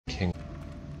King.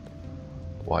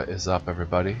 What is up,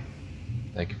 everybody?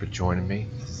 Thank you for joining me.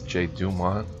 This is Jay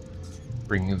Dumont,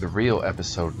 bringing you the real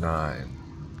episode 9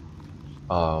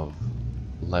 of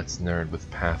Let's Nerd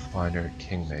with Pathfinder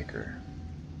Kingmaker.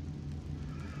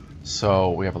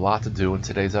 So we have a lot to do in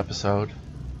today's episode,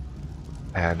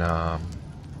 and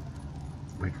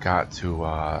we've got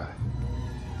to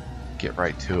get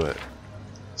right to it.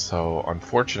 So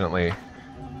unfortunately,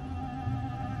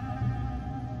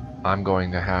 I'm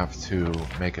going to have to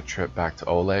make a trip back to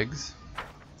Oleg's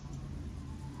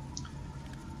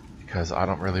because I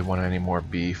don't really want any more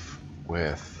beef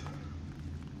with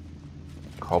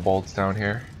kobolds down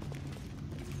here.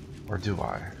 Or do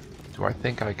I? Do I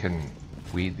think I can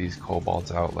weed these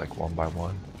kobolds out like one by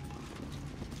one?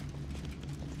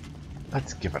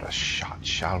 Let's give it a shot,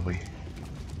 shall we?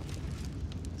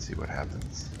 Let's see what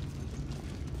happens.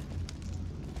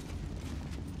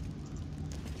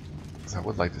 I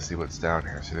would like to see what's down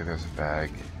here. See, there's a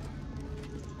bag.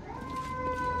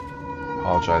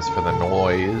 Apologize for the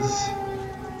noise.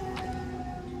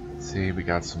 See, we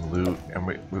got some loot, and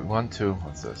we want to.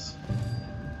 What's this?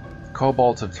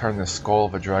 Kobolds have turned the skull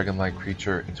of a dragon-like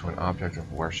creature into an object of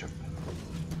worship.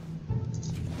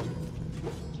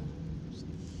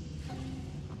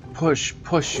 Push,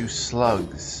 push, you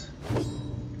slugs.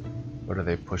 What are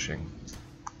they pushing?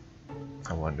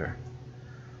 I wonder.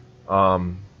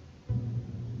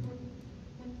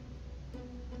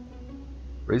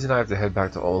 Reason I have to head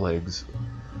back to Oleg's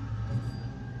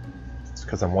is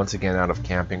because I'm once again out of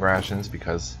camping rations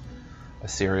because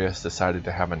Asirius decided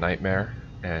to have a nightmare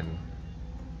and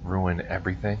ruin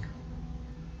everything.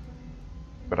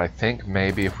 But I think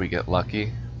maybe if we get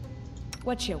lucky...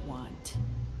 What you want?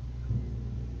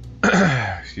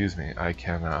 Excuse me, I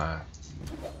can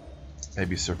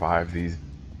maybe survive these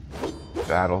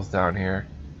battles down here.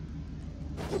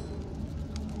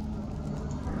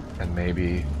 And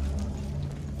maybe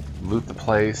loot the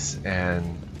place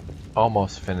and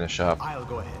almost finish up I'll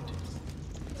go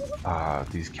ahead.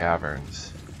 These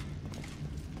caverns.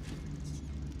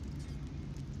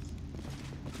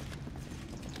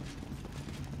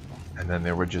 And then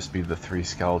there would just be the 3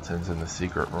 skeletons in the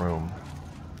secret room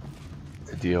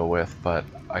to deal with, but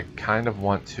I kind of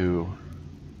want to...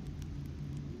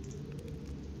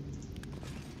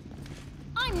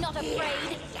 I'm not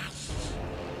afraid.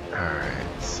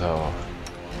 Alright, so...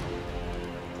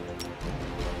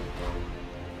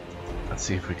 let's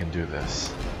see if we can do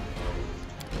this.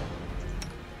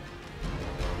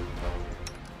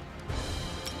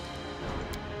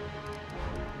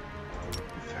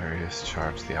 Various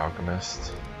charge the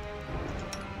alchemist.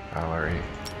 Valerie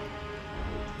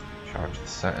charge the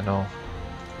sentinel.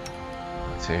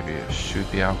 Octavia shoot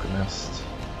the alchemist.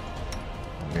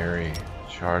 Mary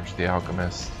charge the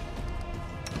alchemist.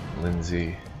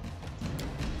 Lindsay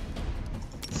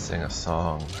sing a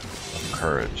song of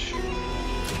courage.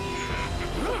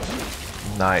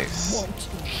 Nice. Won't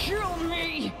kill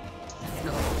me.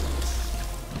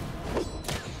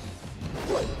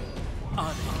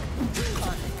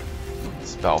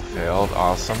 Spell failed.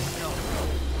 Awesome.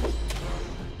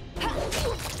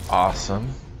 Awesome.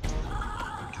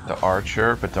 Get the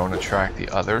archer, but don't attract the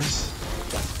others.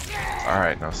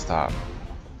 Alright, now stop.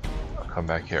 I'll come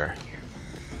back here.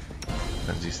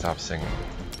 Lindsay, stop singing.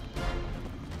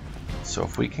 So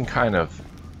if we can kind of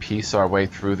piece our way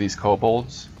through these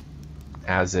kobolds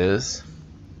as is,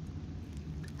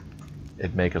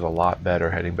 it'd make it a lot better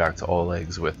heading back to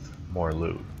Oleg's with more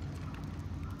loot.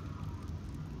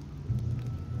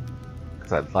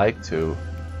 Because I'd like to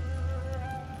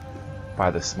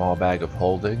buy the small bag of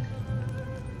holding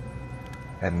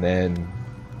and then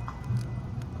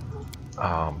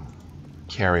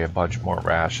carry a bunch more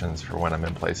rations for when I'm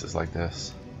in places like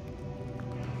this.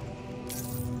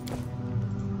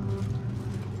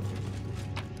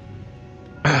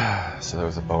 So there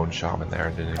was a bone shaman there, I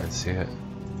didn't even see it.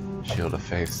 Shield of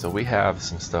Faith. So we have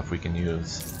some stuff we can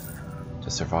use to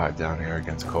survive down here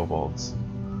against kobolds.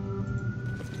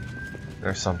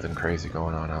 There's something crazy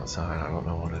going on outside. I don't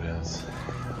know what it is.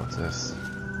 What's this?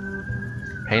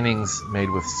 Paintings made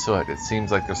with soot. It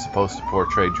seems like they're supposed to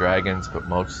portray dragons, but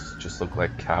most just look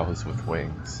like cows with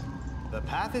wings. The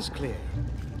path is clear.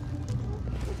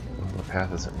 The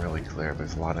path isn't really clear.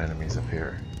 There's a lot of enemies up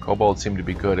here. Kobolds seem to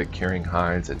be good at curing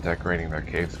hides and decorating their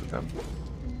caves with them.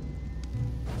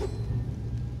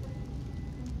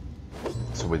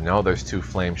 So we know there's 2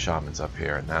 flame shamans up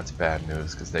here, and that's bad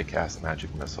news because they cast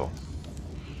magic missile.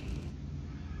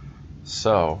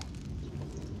 So,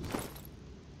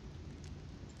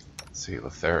 let's see,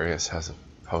 Lotharius has a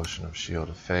potion of Shield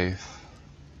of Faith.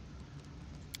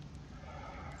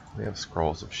 We have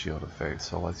scrolls of Shield of Faith,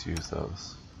 so let's use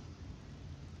those.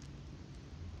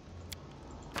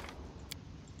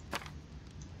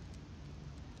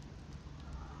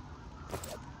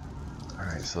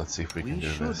 so let's see if we can do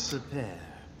should this. prepare.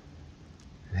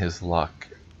 His luck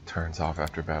turns off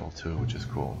after battle too, which is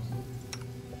cool.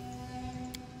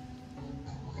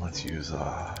 Let's use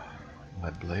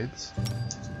lead blades.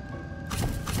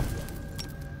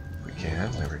 If we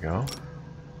can, there we go.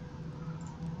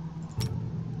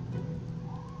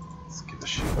 Let's give a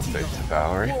shield of faith to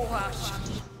Valerie.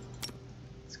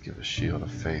 Let's give a shield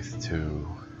of faith to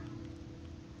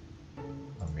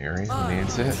Amiri, who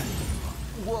needs it.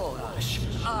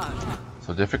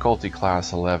 So difficulty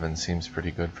class 11 seems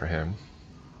pretty good for him.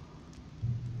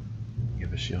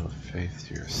 Give a shield of faith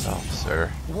to yourself,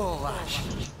 sir.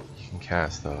 You can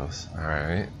cast those.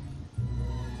 Alright.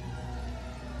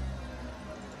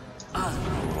 A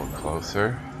little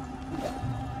closer.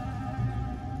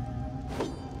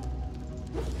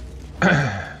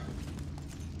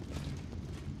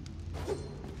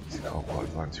 These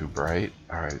kobolds aren't too bright.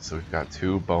 Alright, so we've got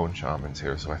 2 bone shamans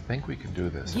here, so I think we can do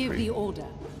this Give if the order.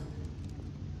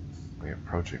 we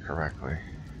approach it correctly.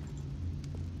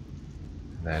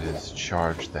 And that is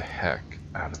charge the heck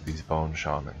out of these bone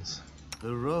shamans.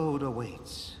 The road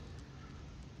awaits.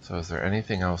 So is there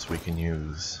anything else we can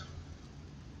use?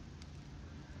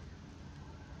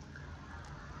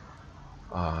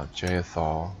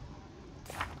 Jaethal.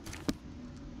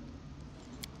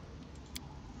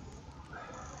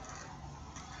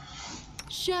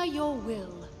 Share your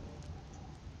will.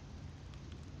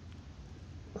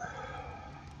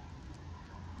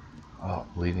 Oh,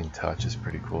 bleeding touch is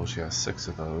pretty cool. She has 6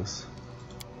 of those.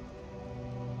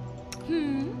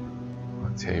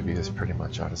 Octavia is pretty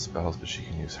much out of spells, but she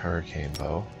can use Hurricane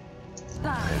Bow.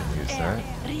 I didn't use that.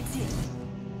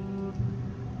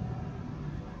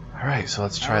 Alright, so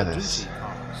let's try this.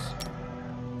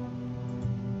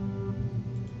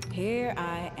 Here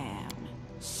I am.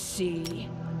 See.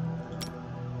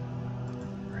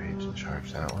 Rage and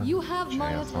charge that one. You have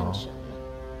my Jaethal.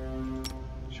 attention.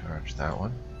 Charge that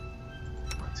one.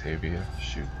 Octavia,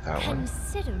 shoot that one.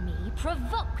 Consider me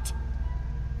provoked.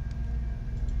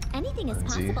 Anything is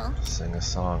Lindsay, possible. sing a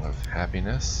song of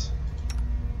happiness.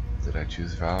 Did I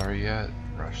choose Valerie yet?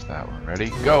 Rush that one. Ready?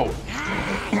 Go!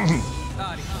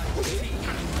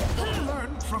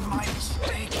 Learn from my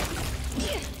mistake.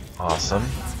 Awesome.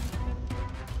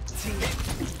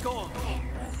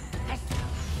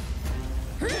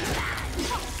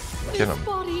 Get him.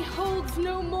 Body holds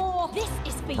no more. This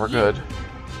is for We're you. good.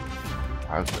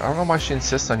 I don't know why she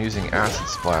insists on using Acid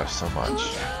Splash so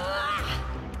much.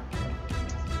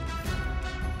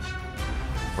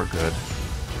 We're good.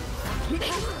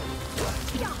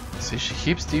 See, she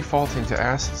keeps defaulting to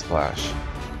Acid Splash.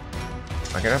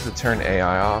 I'm gonna have to turn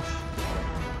AI off.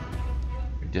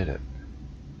 We did it.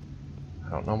 I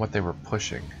don't know what they were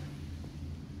pushing.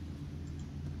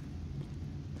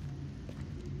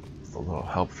 With a little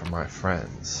help from my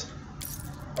friends.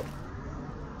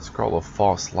 Scroll of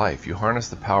False Life. You harness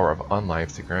the power of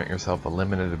Unlife to grant yourself a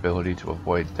limited ability to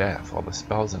avoid death. While the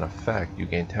spell's in effect, you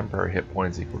gain temporary hit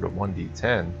points equal to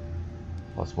 1d10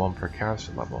 plus 1 per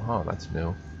caster level. Huh, that's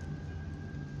new.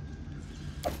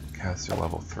 Caster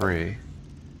level 3.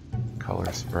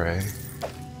 Color spray.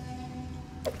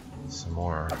 Some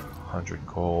more 100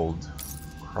 gold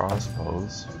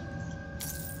crossbows.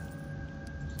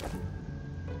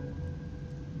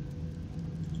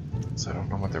 So I don't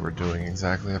know what they were doing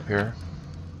exactly up here,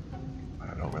 but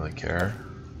I don't really care.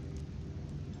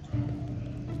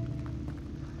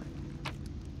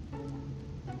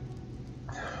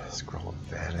 Scroll of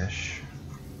Vanish.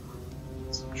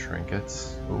 Some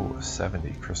trinkets. Ooh, a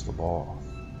 70 crystal ball.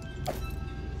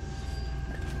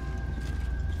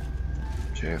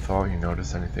 Jaethal, you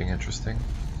notice anything interesting?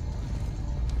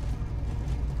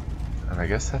 And I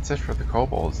guess that's it for the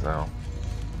kobolds now.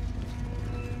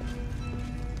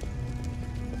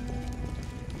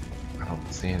 I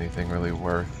don't see anything really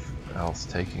worth else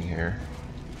taking here.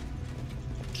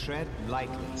 Tread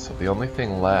lightly. So the only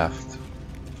thing left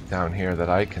down here that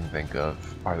I can think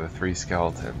of are the 3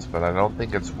 skeletons, but I don't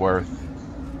think it's worth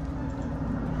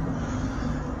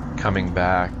coming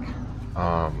back.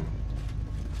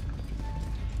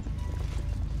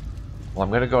 Well,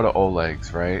 I'm gonna go to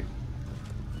Oleg's, right?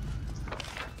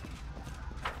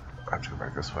 I have to go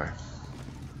back this way.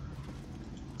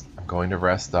 I'm going to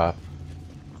rest up.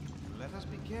 Let us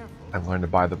be careful. I'm going to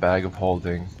buy the bag of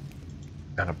holding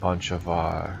and a bunch of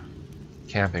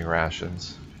camping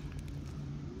rations.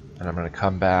 And I'm going to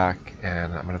come back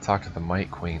and I'm going to talk to the Might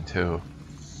Queen too.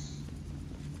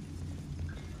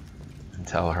 And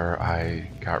tell her I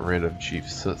got rid of Chief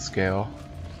Soot Scale.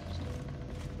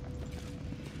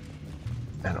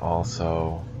 And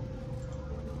also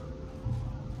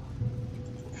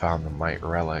found the Might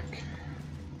Relic.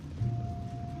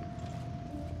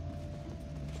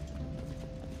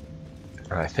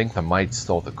 And I think the Might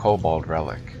stole the kobold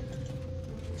relic.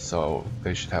 So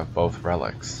they should have both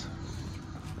relics.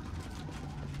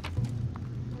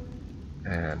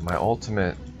 And my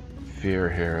ultimate fear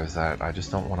here is that I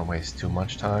just don't want to waste too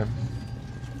much time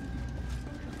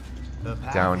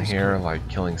down here, like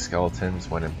killing skeletons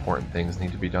when important things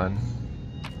need to be done.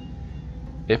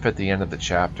 If at the end of the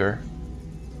chapter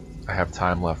I have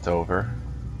time left over,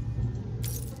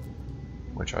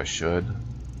 which I should,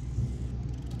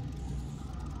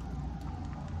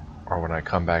 or when I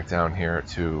come back down here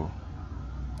to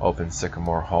open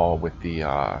Sycamore Hall with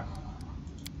the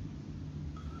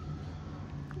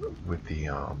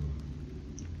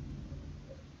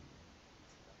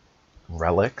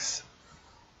relics,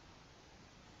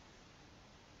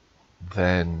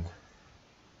 then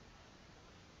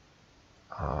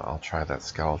I'll try that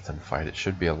skeleton fight. It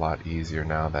should be a lot easier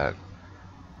now that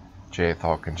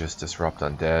Jaethal can just disrupt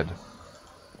undead.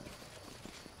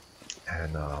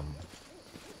 And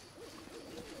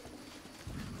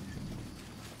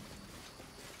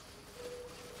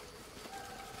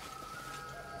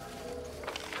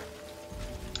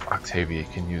Octavia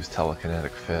can use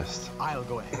telekinetic fist. I'll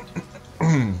go ahead.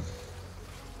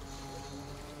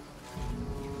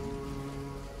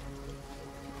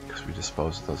 Because we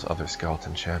disposed of those other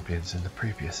skeleton champions in the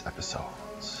previous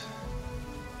episodes.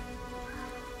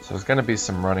 So there's going to be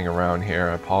some running around here.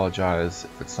 I apologize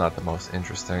if it's not the most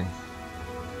interesting,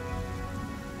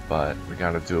 but we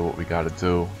got to do what we got to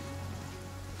do.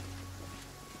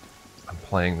 I'm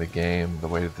playing the game the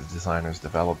way that the designers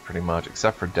developed, pretty much,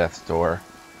 except for Death's Door,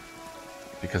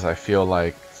 because I feel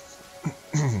like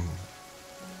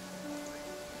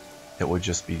it would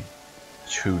just be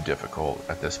too difficult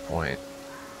at this point.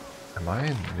 Am I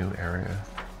in a new area?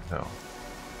 No.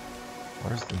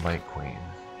 Where's the Might Queen?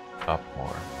 Up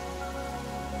more.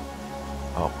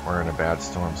 Oh, we're in a bad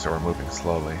storm, so we're moving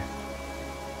slowly.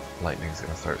 Lightning's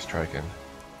gonna start striking.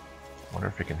 Wonder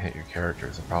if it can hit your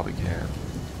characters. It probably can.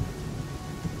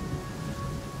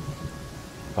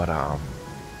 But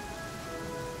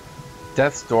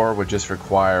Death's Door would just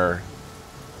require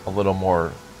a little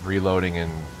more reloading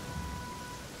and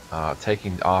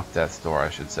taking off Death's Door, I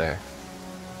should say.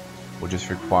 Would just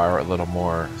require a little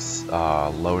more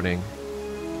loading.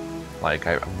 Like,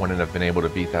 I wouldn't have been able to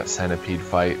beat that centipede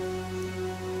fight.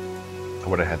 I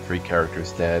would have had 3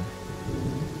 characters dead.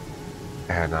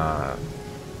 And,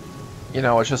 you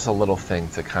know, it's just a little thing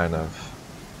to kind of...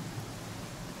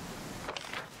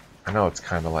 I know it's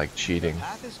kind of like cheating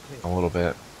a little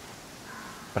bit.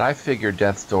 But I figured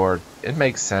Death's Door, it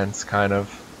makes sense, kind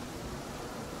of.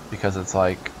 Because it's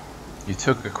like, you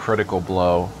took a critical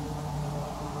blow,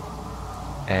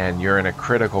 and you're in a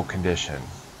critical condition,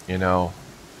 you know?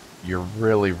 You're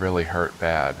really, really hurt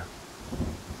bad.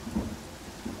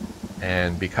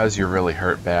 And because you're really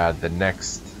hurt bad, the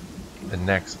next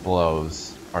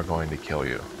blows are going to kill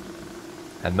you.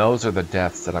 And those are the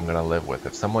deaths that I'm going to live with.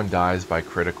 If someone dies by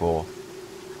critical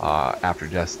after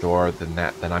Death's Door, then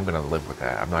I'm going to live with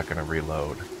that. I'm not going to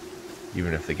reload,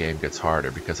 even if the game gets harder,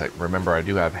 because remember I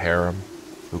do have Harem,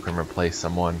 who can replace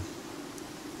someone,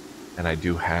 and I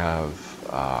do have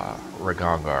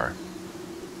Ragangar.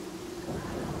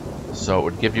 So it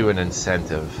would give you an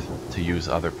incentive to use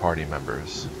other party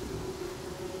members,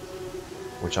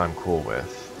 which I'm cool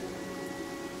with.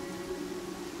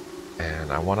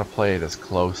 And I want to play it as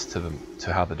close to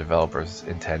how the developers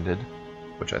intended,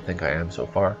 which I think I am so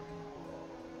far.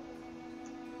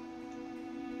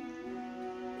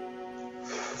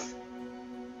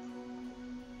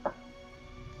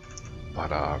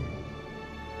 But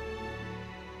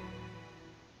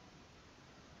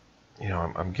you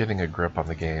know, I'm getting a grip on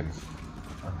the game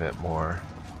a bit more.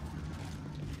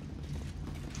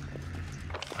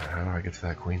 Alright, how do I get to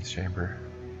that Queen's Chamber?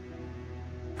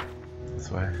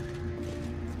 This way.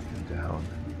 And down.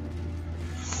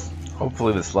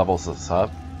 Hopefully this levels us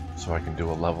up, so I can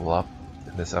do a level up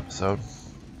in this episode.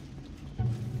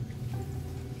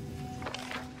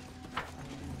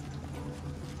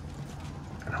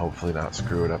 And hopefully not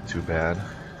screw it up too bad.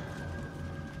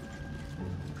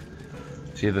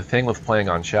 See, the thing with playing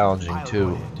on challenging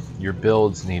too, your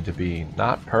builds need to be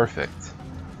not perfect.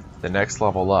 The next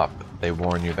level up, they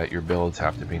warn you that your builds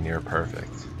have to be near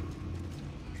perfect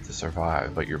to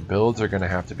survive, but your builds are going to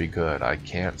have to be good. I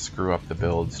can't screw up the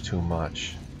builds too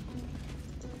much.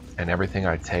 And everything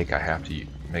I take, I have to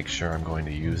make sure I'm going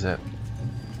to use it.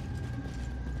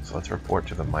 So let's report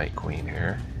to the Might Queen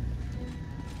here.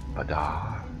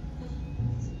 Bada.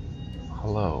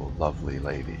 Hello, lovely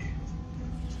lady.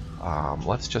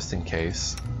 Let's just in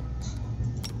case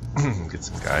get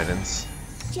some guidance.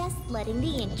 Just letting the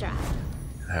ink dry.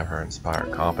 Have her inspire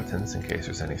competence in case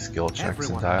there's any skill checks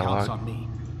in Everyone counts dialogue. on me.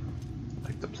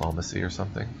 Like diplomacy or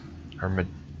something.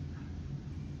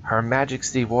 Her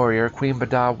Majesty Warrior, Queen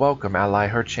Bada, welcome ally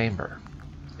her chamber.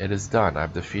 It is done.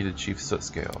 I've defeated Chief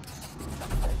Sootscale.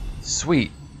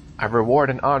 Sweet. I reward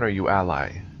and honor you,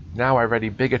 ally. Now I ready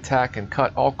big attack and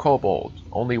cut all kobolds.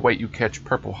 Only wait you catch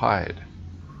Purple Hide.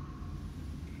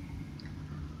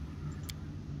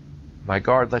 My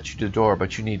guard let you to door,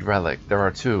 but you need relic. There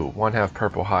are two. One have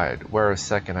Purple Hide. Where is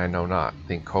second I know not.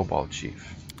 Think Kobold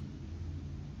Chief.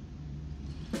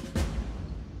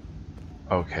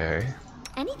 Okay.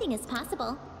 Anything is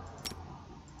possible.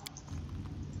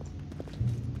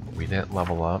 We didn't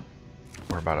level up.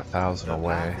 We're about 1,000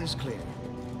 away. Path is clear.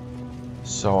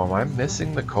 So am I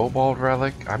missing the Kobold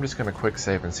relic? I'm just gonna quick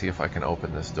save and see if I can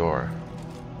open this door.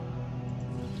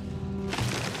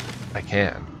 I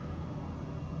can.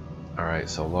 Alright,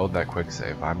 so load that quick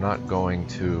save. I'm not going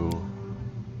to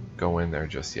go in there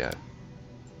just yet.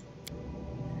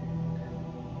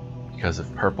 Because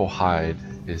if Purple Hide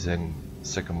is in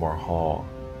Sycamore Hall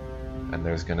and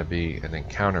there's going to be an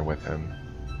encounter with him,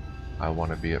 I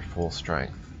want to be at full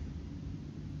strength.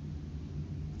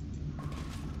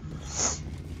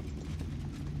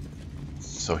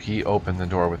 So he opened the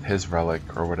door with his relic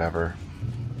or whatever,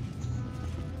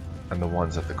 and the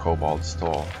ones that the kobold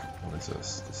stole. What is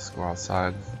this? Does this go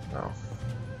outside? No.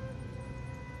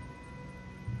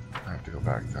 I have to go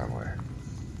back that way.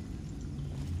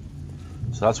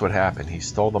 So that's what happened. He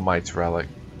stole the Might's relic.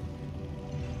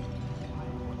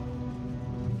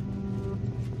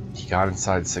 He got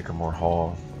inside Sycamore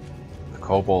Hall. The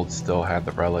kobold still had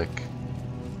the relic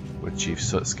with Chief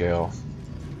Sootscale.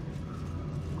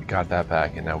 We got that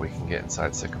back, and now we can get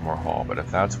inside Sycamore Hall. But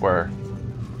if that's where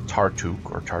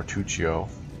Tartuk, or Tartuccio,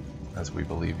 as we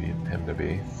believe him to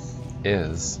be,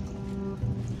 is,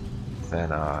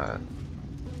 then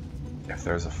if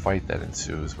there's a fight that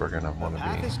ensues, we're going to want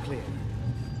to be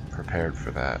prepared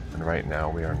for that. And right now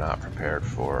we are not prepared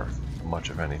for much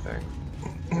of anything.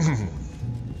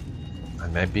 I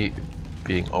may be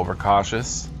being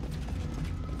overcautious,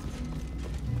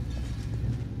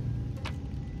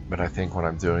 but I think what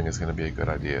I'm doing is going to be a good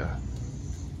idea.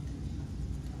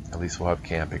 At least we'll have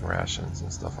camping rations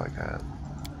and stuff like that.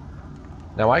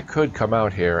 Now I could come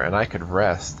out here and I could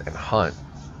rest and hunt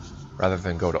rather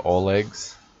than go to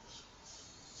Oleg's.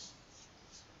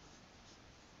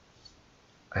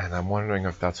 And I'm wondering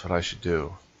if that's what I should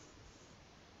do.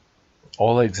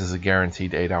 Oleg's is a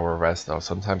guaranteed 8-hour rest though.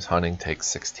 Sometimes hunting takes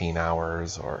 16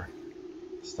 hours or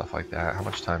stuff like that. How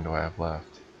much time do I have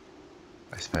left?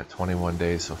 I spent 21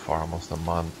 days so far, almost a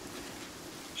month,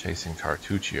 chasing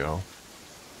Tartuccio.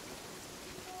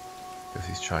 Because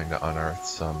he's trying to unearth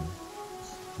some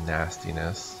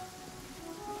nastiness.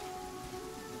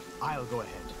 I'll go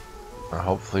ahead.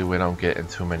 Hopefully we don't get in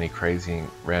too many crazy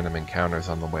random encounters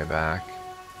on the way back.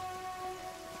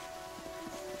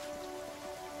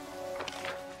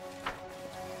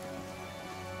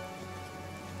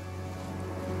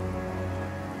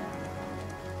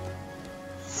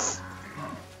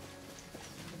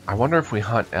 I wonder if we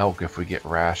hunt elk if we get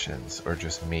rations or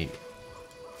just meat.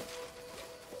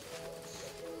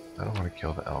 I don't want to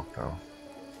kill the elk though.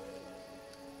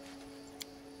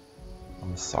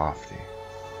 I'm a softie.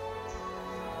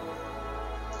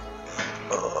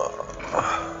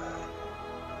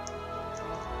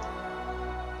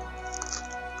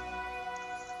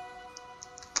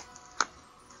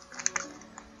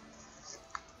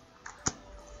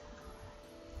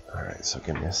 Alright, so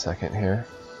give me a second here.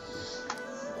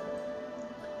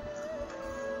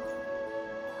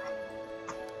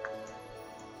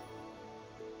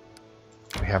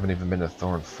 We haven't even been to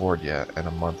Thorn Ford yet, and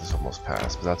a month is almost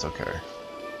passed, but that's okay.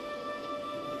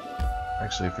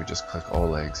 Actually, if we just click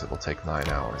Oleg's, it'll take 9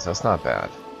 hours. That's not bad.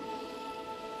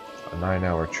 A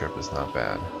 9-hour trip is not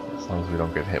bad, as long as we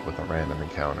don't get hit with a random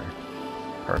encounter.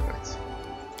 Perfect.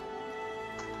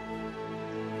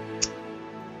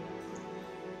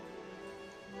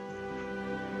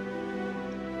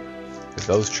 If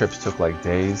those trips took like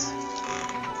days,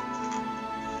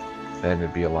 then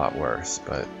it'd be a lot worse,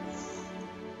 but...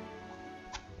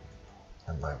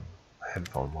 And my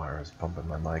headphone wire is bumping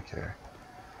my mic here.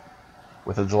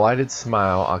 With a delighted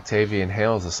smile, Octavia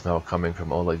inhales the smell coming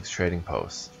from Oleg's trading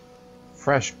post.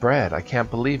 Fresh bread, I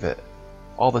can't believe it.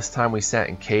 All this time we sat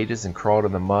in cages and crawled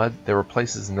in the mud, there were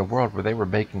places in the world where they were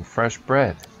baking fresh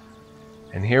bread.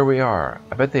 And here we are.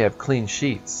 I bet they have clean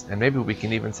sheets, and maybe we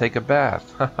can even take a bath.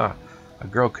 Haha, a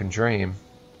girl can dream.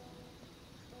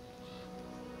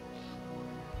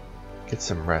 Get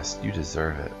some rest, you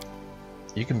deserve it.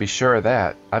 You can be sure of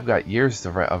that. I've got years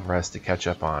of rest to catch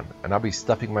up on, and I'll be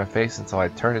stuffing my face until I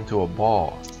turn into a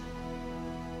ball.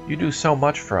 You do so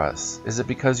much for us. Is it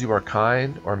because you are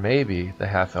kind? Or maybe, the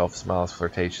half-elf smiles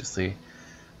flirtatiously,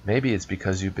 maybe it's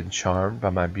because you've been charmed by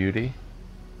my beauty?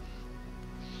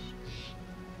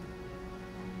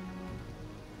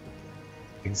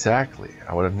 Exactly.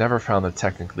 I would have never found the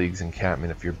Technic League's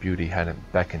encampment if your beauty hadn't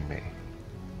beaconed me.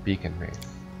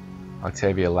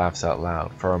 Octavia laughs out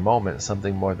loud. For a moment,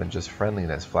 something more than just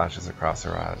friendliness flashes across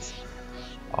her eyes.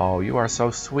 Oh, you are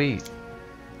so sweet.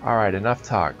 Alright, enough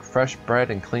talk. Fresh bread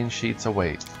and clean sheets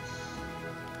await.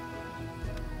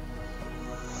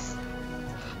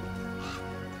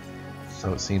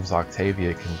 So it seems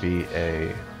Octavia can be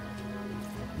a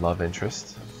love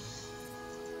interest,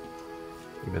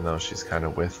 even though she's kind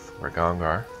of with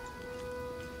Ragongar.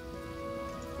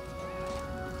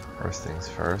 First things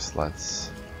first, let's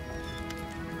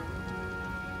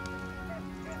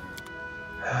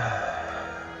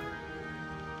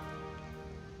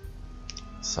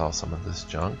sell some of this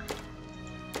junk.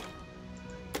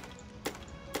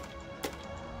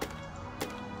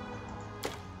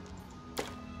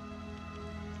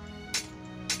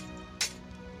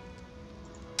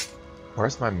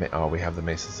 Where's my oh, we have the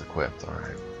maces equipped.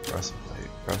 Alright. Breastplate,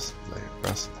 breastplate,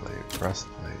 breastplate,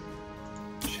 breastplate.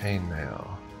 Chainmail.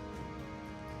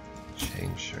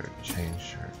 Chain shirt, chain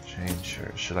shirt, chain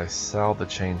shirt. Should I sell the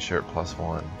chain shirt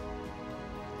 +1?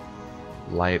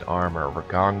 Light armor.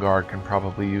 Ragongar can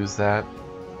probably use that.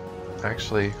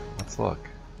 Actually, let's look.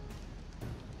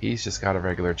 He's just got a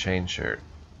regular chain shirt.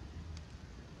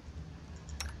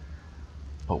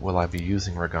 But will I be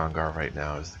using Ragongar right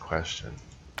now is the question.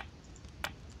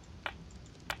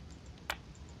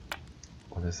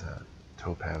 What is that?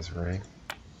 Topaz ring.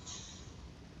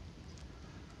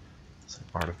 Some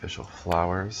artificial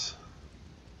flowers.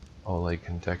 Oleg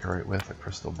can decorate with a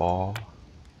crystal ball.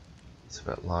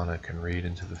 Svetlana can read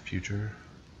into the future.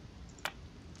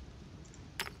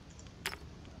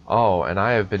 Oh, and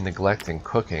I have been neglecting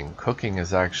cooking. Cooking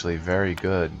is actually very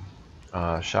good.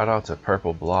 Shout out to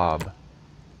Purple Blob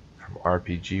from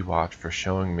RPG Watch for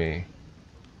showing me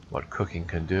what cooking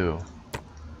can do.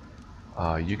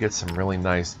 You get some really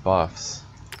nice buffs.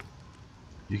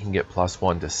 You can get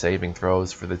 +1 to saving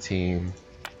throws for the team.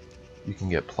 You can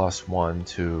get +1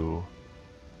 to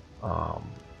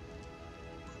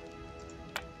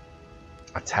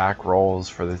attack rolls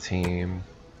for the team,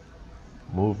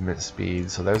 movement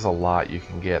speed. So there's a lot you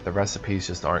can get. The recipes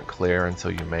just aren't clear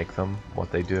until you make them,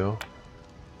 what they do.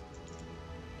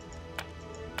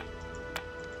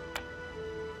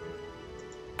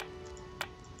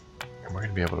 And we're going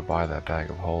to be able to buy that bag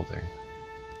of holding.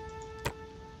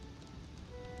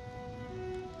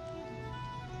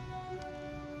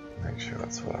 Make sure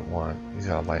that's what I want. He's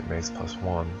got a light mace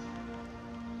 +1.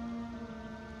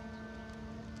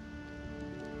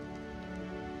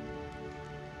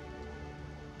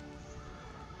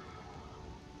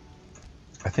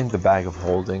 I think the bag of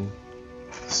holding,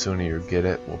 the sooner you get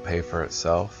it, will pay for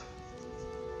itself.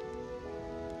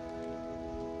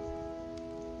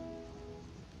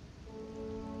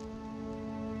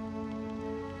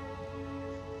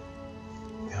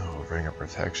 Oh, ring of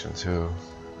protection too.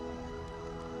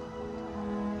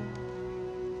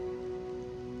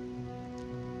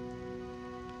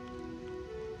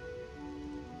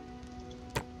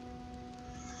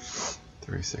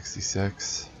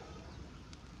 $366.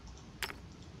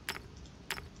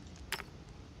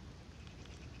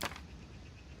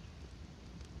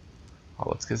 Oh,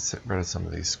 let's get rid of some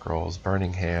of these scrolls.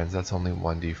 Burning Hands, that's only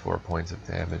 1d4 points of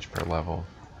damage per level.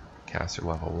 Caster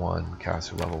level 1,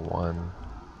 caster level 1.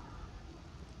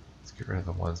 Let's get rid of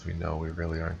the ones we know we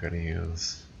really aren't going to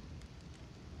use.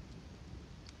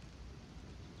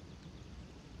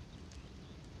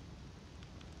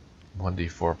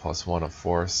 $1d4 +1 of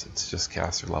force, it's just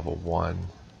caster level 1,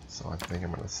 so I think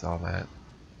I'm going to sell that.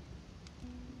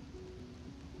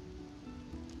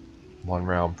 1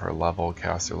 round per level,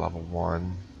 caster level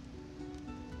 1.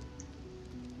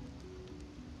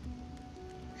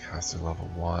 Caster level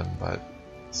 1, but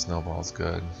snowball's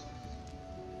good.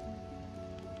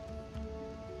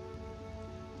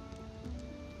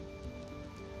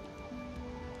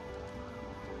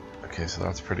 Okay, so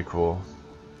that's pretty cool.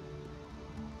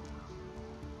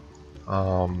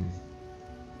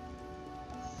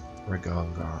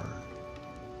 Ragongar.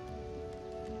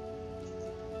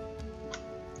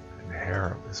 And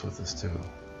Harem is with us too.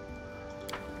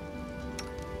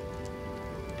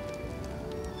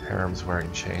 Harem's wearing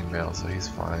chainmail, so he's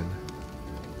fine.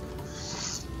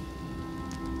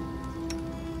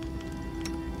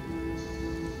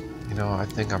 You know, I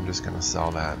think I'm just gonna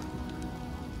sell that.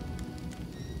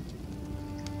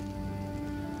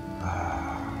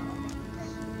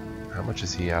 much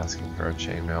is he asking for a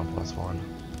chainmail +1?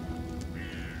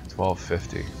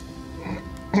 1250.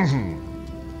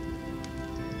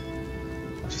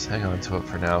 I'll just hang on to it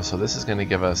for now. So this is going to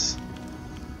give us...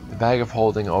 The bag of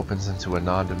holding opens into a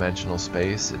non-dimensional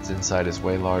space. Its inside is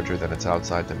way larger than its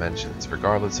outside dimensions.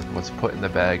 Regardless of what's put in the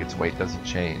bag, its weight doesn't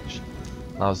change.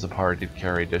 Allows the party to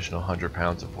carry additional 100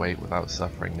 pounds of weight without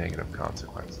suffering negative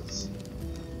consequences.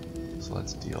 So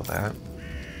let's deal that.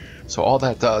 So all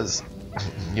that does,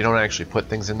 you don't actually put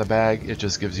things in the bag, it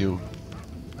just gives you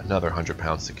another 100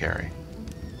 pounds to carry.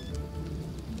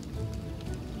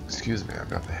 Excuse me, I've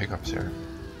got the hiccups here.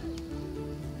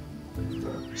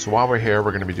 So while we're here,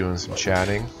 we're going to be doing some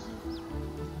chatting.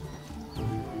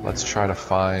 Let's try to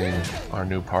find our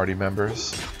new party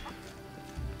members.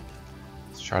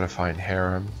 Let's try to find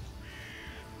Harem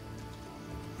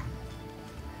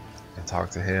and talk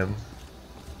to him.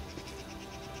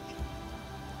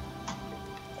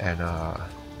 And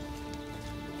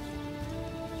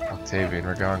Octavian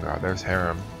Ragangar, there's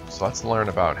Harem. So let's learn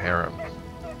about Harem.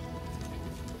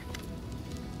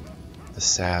 The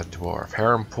sad dwarf.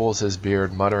 Harem pulls his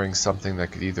beard, muttering something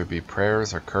that could either be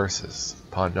prayers or curses.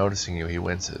 Upon noticing you, he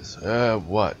winces.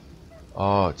 What?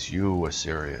 Oh, it's you,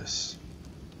 Asirius.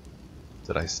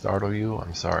 Did I startle you?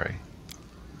 I'm sorry.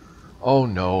 Oh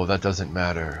no, that doesn't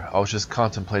matter. I was just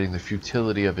contemplating the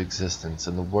futility of existence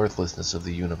and the worthlessness of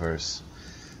the universe.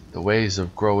 The ways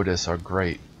of Grotus are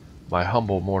great. My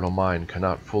humble mortal mind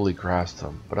cannot fully grasp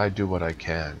them, but I do what I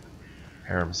can.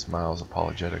 Harem smiles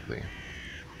apologetically.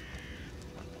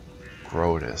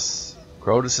 Grotus.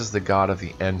 Grotus is the god of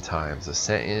the end times, a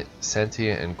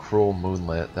sentient and cruel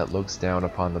moonlet that looks down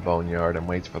upon the boneyard and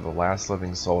waits for the last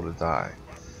living soul to die.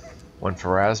 When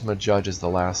Pharasma judges the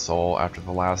last soul after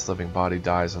the last living body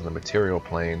dies on the material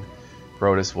plane,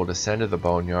 Grotus will descend to the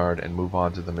boneyard and move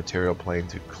on to the material plane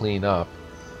to clean up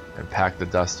and pack the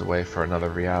dust away for another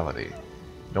reality.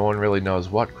 No one really knows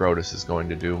what Grotus is going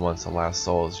to do once the last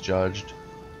soul is judged,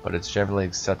 but it's generally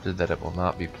accepted that it will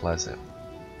not be pleasant.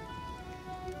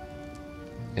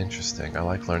 Interesting. I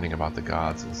like learning about the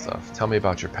gods and stuff. Tell me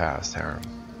about your past, Harem.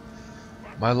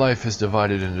 My life is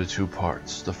divided into two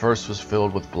parts. The first was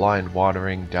filled with blind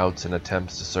wandering, doubts, and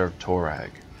attempts to serve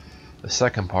Torag. The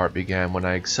second part began when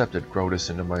I accepted Grotus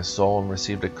into my soul and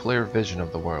received a clear vision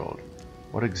of the world.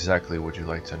 What exactly would you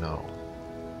like to know?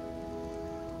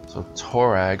 So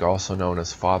Torag, also known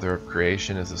as Father of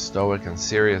Creation, is a stoic and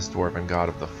serious dwarven god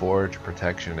of the forge,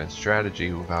 protection, and strategy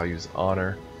who values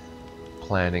honor,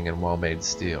 planning, and well-made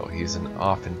steel. He's an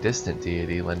often distant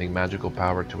deity, lending magical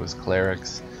power to his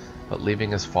clerics, but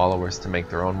leaving his followers to make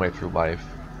their own way through life,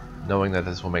 knowing that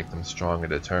this will make them strong and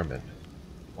determined.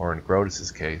 Or in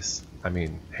Grotus's case,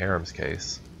 Harem's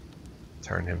case,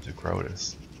 turn him to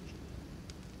Grotus.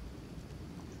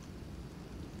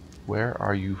 Where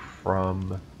are you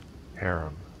from,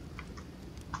 Harem?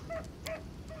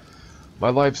 My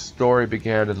life story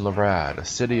began in Larad, a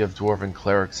city of dwarven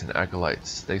clerics and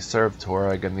acolytes. They served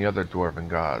Torag and the other dwarven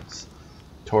gods.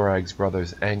 Torag's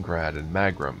brothers Angrad and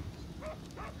Magrum.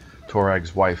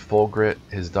 Torag's wife Fulgrit,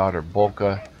 his daughter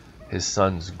Bolka, his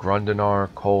sons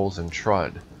Grundanar, Coles, and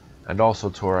Trud, and also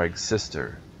Torag's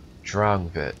sister,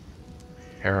 Drangvit.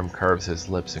 Harem curves his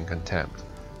lips in contempt.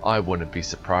 I wouldn't be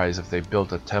surprised if they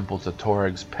built a temple to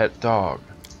Torag's pet dog.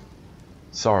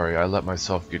 Sorry, I let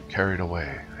myself get carried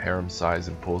away. Harem sighs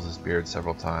and pulls his beard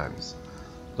several times.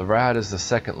 Larad is the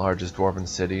second largest dwarven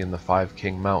city in the Five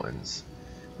King Mountains.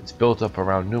 It's built up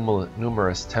around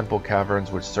numerous temple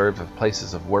caverns which serve as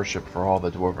places of worship for all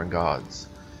the dwarven gods.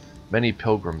 Many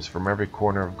pilgrims from every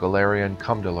corner of Golarion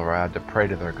come to Larad to pray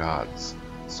to their gods.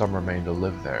 Some remain to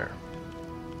live there.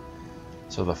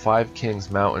 So the Five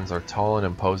Kings Mountains are tall and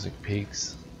imposing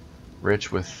peaks,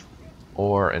 rich with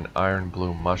ore and iron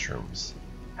blue mushrooms.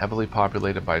 Heavily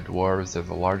populated by dwarves, they're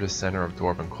the largest center of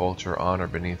dwarven culture on or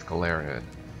beneath Golarion.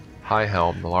 High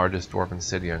Helm, the largest dwarven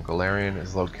city on Golarion,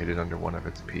 is located under one of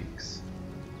its peaks.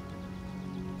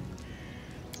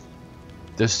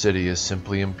 This city is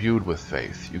simply imbued with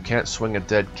faith. You can't swing a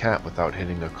dead cat without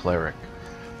hitting a cleric.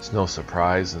 It's no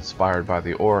surprise, inspired by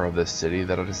the aura of this city,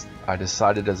 that I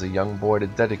decided as a young boy to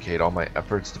dedicate all my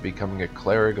efforts to becoming a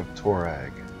cleric of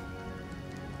Torag.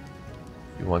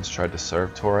 You once tried to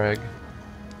serve Torag?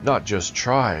 Not just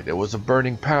tried, it was a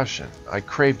burning passion. I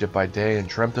craved it by day and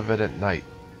dreamt of it at night.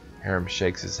 Harem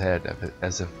shakes his head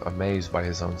as if amazed by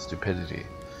his own stupidity.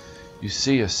 You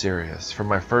see, Asirius, from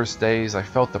my first days I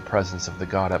felt the presence of the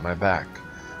god at my back.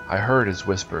 I heard his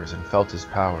whispers and felt his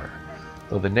power,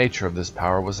 though the nature of this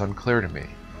power was unclear to me.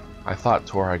 I thought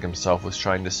Torag himself was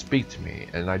trying to speak to me,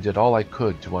 and I did all I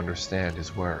could to understand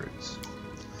his words.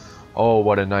 Oh,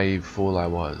 what a naive fool I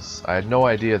was. I had no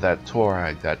idea that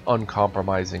Torag, that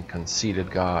uncompromising, conceited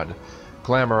god,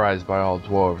 glamorized by all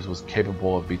dwarves, was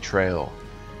capable of betrayal.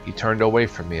 He turned away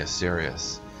from me as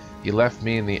Sirius. He left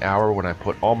me in the hour when I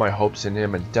put all my hopes in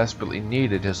him and desperately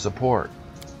needed his support.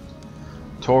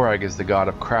 Torag is the god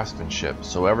of craftsmanship,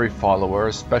 so every follower,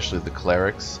 especially the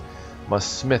clerics,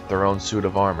 must smith their own suit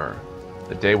of armor.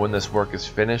 The day when this work is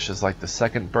finished is like the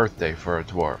second birthday for a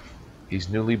dwarf. He's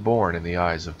newly born in the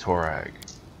eyes of Torag.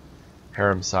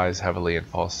 Harem sighs heavily and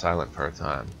falls silent for a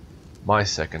time. My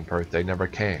second birthday never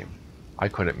came. I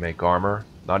couldn't make armor,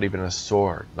 not even a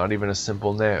sword, not even a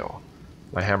simple nail.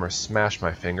 My hammer smashed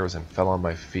my fingers and fell on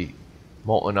my feet.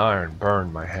 Molten iron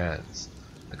burned my hands.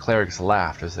 The clerics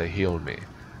laughed as they healed me.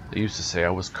 They used to say I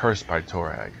was cursed by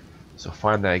Torag, so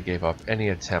finally I gave up any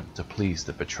attempt to please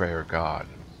the betrayer god.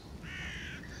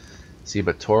 See,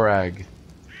 but Torag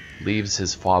leaves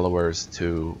his followers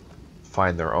to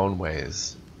find their own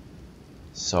ways,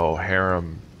 so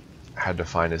Harem had to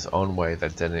find his own way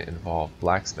that didn't involve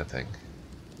blacksmithing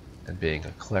and being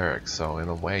a cleric, so in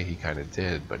a way he kind of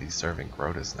did, but he's serving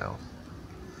Grotus now.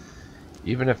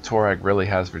 Even if Torag really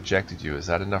has rejected you, is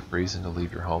that enough reason to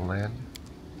leave your homeland?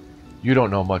 You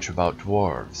don't know much about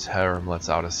dwarves. Harem lets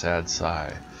out a sad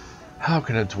sigh. How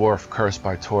can a dwarf cursed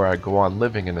by Torag go on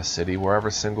living in a city where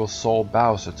every single soul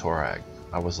bows to Torag?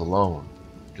 I was alone,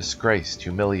 disgraced,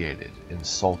 humiliated,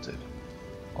 insulted.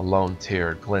 A lone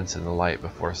tear glints in the light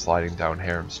before sliding down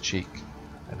Harem's cheek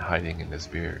and hiding in his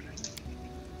beard.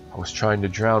 I was trying to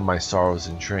drown my sorrows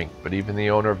in drink, but even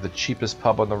the owner of the cheapest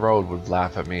pub on the road would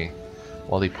laugh at me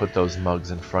while he put those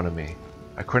mugs in front of me.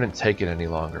 I couldn't take it any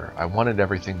longer. I wanted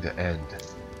everything to end.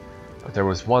 But there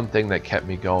was one thing that kept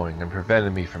me going and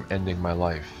prevented me from ending my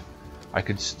life. I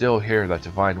could still hear that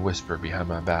divine whisper behind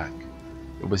my back.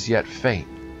 It was yet faint.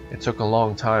 It took a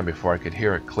long time before I could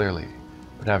hear it clearly,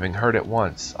 but having heard it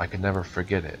once, I could never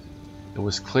forget it. It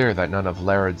was clear that none of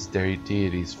Lared's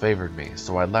deities favored me,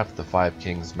 so I left the Five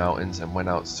Kings Mountains and went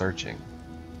out searching.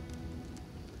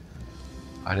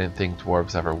 I didn't think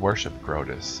dwarves ever worshipped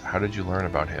Grotus. How did you learn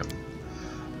about him?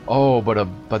 Oh,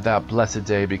 but that blessed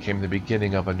day became the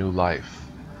beginning of a new life.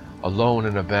 Alone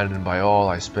and abandoned by all,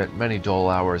 I spent many dull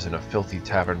hours in a filthy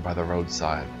tavern by the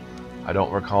roadside. I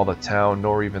don't recall the town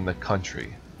nor even the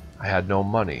country. I had no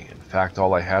money. In fact,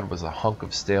 all I had was a hunk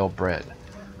of stale bread.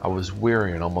 I was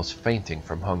weary and almost fainting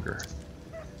from hunger.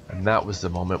 And that was the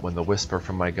moment when the whisper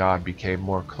from my god became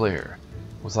more clear.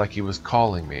 It was like he was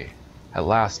calling me. At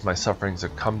last my sufferings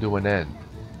had come to an end.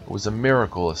 It was a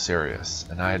miracle, Asirius,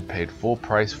 and I had paid full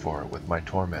price for it with my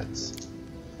torments.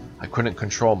 I couldn't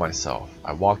control myself.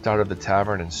 I walked out of the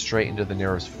tavern and straight into the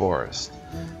nearest forest,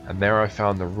 and there I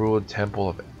found the ruined temple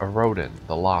of Erodin,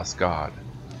 the lost god.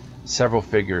 Several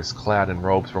figures clad in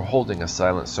robes were holding a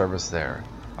silent service there,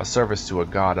 a service to a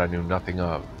god I knew nothing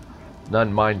of.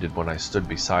 None minded when I stood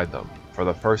beside them. For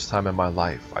the first time in my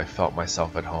life, I felt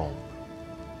myself at home.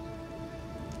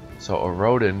 So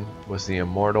Erodin was the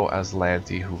immortal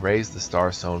Aslanti who raised the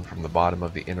Starstone from the bottom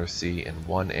of the inner sea in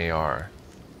 1 AR.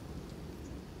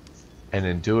 And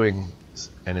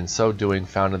in so doing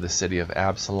founded the city of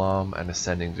Absalom and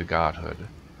ascending to godhood.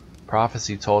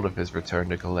 Prophecy told of his return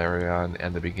to Galerion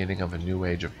and the beginning of a new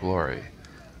age of glory.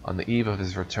 On the eve of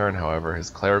his return, however, his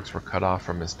clerics were cut off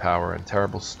from his power and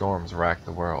terrible storms racked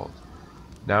the world.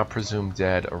 Now presumed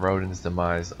dead, Erodin's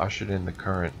demise ushered in the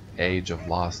current age of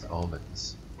lost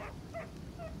omens.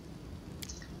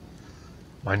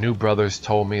 My new brothers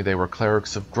told me they were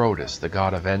clerics of Grotus, the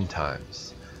god of end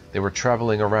times. They were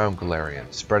traveling around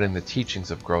Galerion, spreading the teachings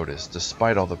of Grotus,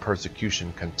 despite all the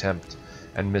persecution, contempt,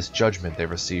 and misjudgment they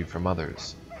received from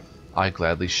others. I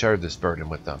gladly shared this burden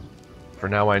with them, for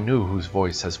now I knew whose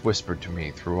voice has whispered to me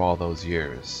through all those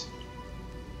years.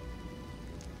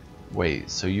 Wait,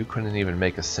 so you couldn't even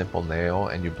make a simple nail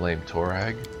and you blame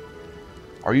Torag?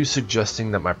 Are you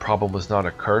suggesting that my problem was not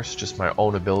a curse, just my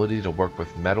own ability to work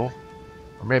with metal?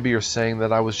 Or maybe you're saying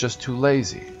that I was just too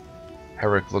lazy?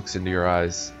 Herrick looks into your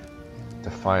eyes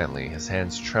defiantly, his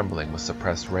hands trembling with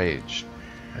suppressed rage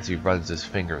as he runs his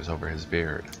fingers over his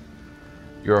beard.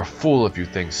 You're a fool if you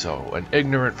think so, an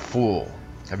ignorant fool.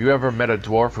 Have you ever met a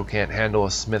dwarf who can't handle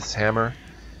a smith's hammer?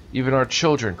 Even our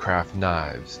children craft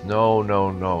knives. No,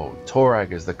 no, no.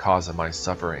 Torag is the cause of my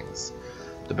sufferings.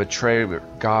 The betrayer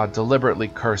god deliberately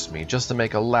cursed me just to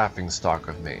make a laughingstock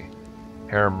of me.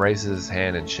 Harem raises his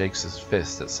hand and shakes his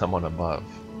fist at someone above.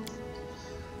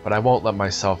 But I won't let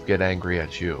myself get angry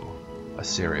at you,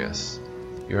 Asirius.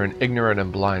 You're an ignorant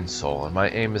and blind soul, and my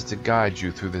aim is to guide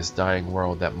you through this dying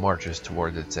world that marches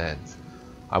towards its end.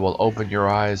 I will open your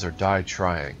eyes or die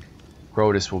trying.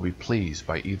 Grotus will be pleased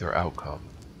by either outcome.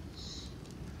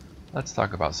 Let's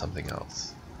talk about something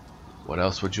else. What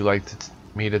else would you like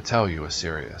me to tell you,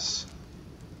 Asirius?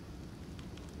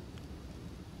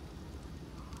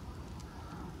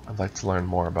 I'd like to learn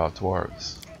more about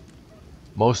dwarves.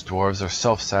 Most dwarves are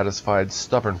self-satisfied,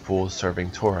 stubborn fools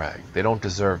serving Torag. They don't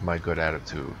deserve my good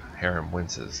attitude. Harem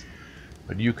winces.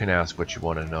 But you can ask what you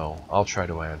want to know. I'll try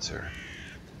to answer.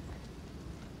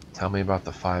 Tell me about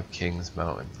the 5 Kings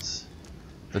Mountains.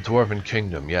 The Dwarven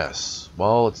Kingdom, yes.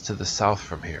 Well, it's to the south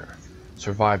from here.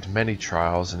 Survived many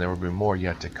trials, and there will be more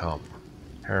yet to come.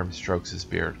 Harem strokes his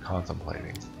beard,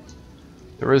 contemplating.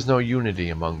 There is no unity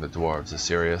among the dwarves,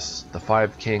 Asirius. The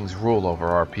 5 kings rule over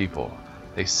our people.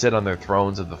 They sit on their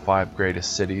thrones of the 5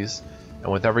 greatest cities,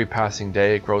 and with every passing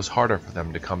day it grows harder for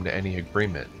them to come to any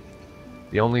agreement.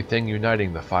 The only thing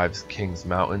uniting the 5 Kings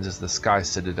Mountains is the sky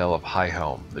citadel of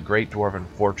Highhelm, the great dwarven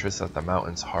fortress at the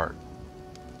mountain's heart.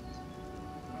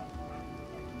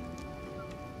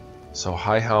 So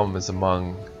Highhelm is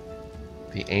among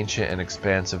the ancient and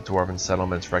expansive dwarven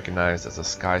settlements recognized as a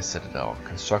sky citadel,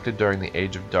 constructed during the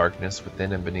Age of Darkness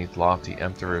within and beneath lofty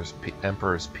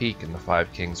Emperor's Peak in the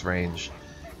 5 Kings range.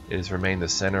 It has remained the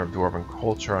center of dwarven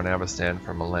culture on Avestan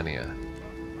for millennia.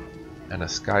 And a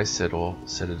sky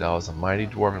citadel is a mighty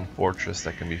dwarven fortress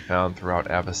that can be found throughout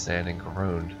Avestan and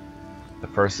Garund, the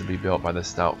first to be built by the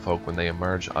stout folk when they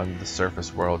emerged onto the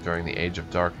surface world during the Age of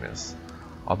Darkness.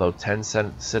 Although 10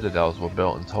 citadels were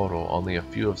built in total, only a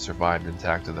few have survived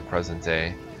intact to the present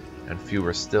day, and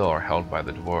fewer still are held by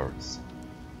the dwarves.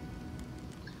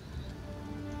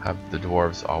 Have the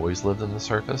dwarves always lived on the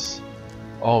surface?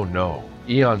 Oh no.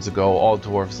 Eons ago, all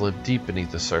dwarves lived deep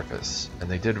beneath the surface, and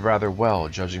they did rather well,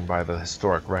 judging by the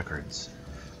historic records.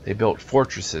 They built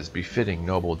fortresses befitting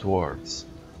noble dwarves.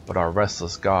 But our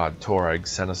restless god, Torag,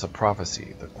 sent us a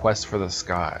prophecy, the quest for the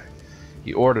sky.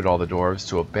 He ordered all the dwarves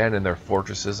to abandon their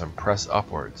fortresses and press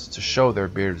upwards, to show their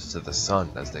beards to the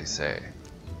sun, as they say.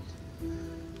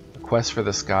 The quest for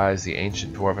the sky is the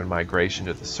ancient dwarven migration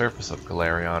to the surface of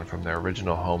Golarion from their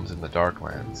original homes in the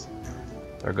Darklands.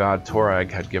 Their god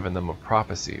Torag had given them a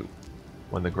prophecy.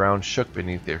 When the ground shook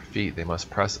beneath their feet, they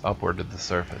must press upward to the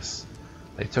surface.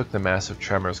 They took the massive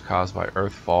tremors caused by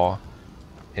Earthfall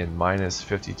in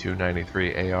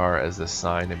 -5293 AR as the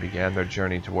sign and began their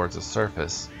journey towards the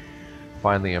surface,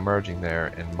 finally emerging there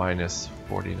in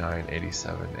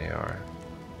 -4987 AR.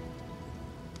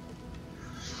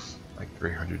 Like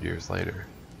 300 years later.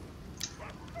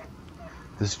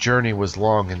 This journey was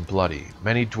long and bloody.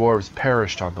 Many dwarves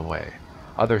perished on the way.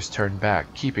 Others turned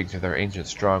back, keeping to their ancient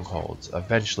strongholds,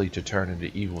 eventually to turn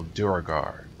into evil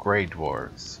Duragar, grey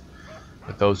dwarves.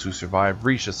 But those who survived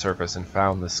reached the surface and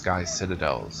found the sky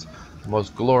citadels, the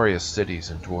most glorious cities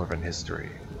in dwarven history.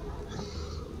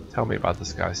 Tell me about the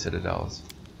sky citadels.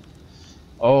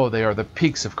 Oh, they are the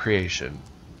peaks of creation.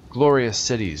 Glorious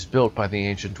cities built by the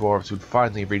ancient dwarves who'd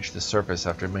finally reached the surface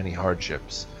after many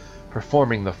hardships,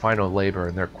 performing the final labor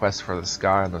in their quest for the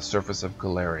sky on the surface of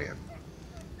Golarion.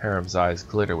 Harem's eyes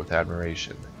glitter with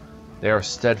admiration. They are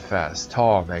steadfast,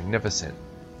 tall, magnificent.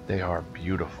 They are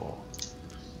beautiful.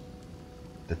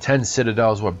 The 10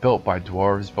 citadels were built by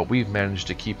dwarves, but we've managed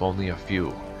to keep only a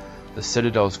few. The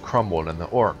citadels crumbled, and the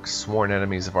orcs, sworn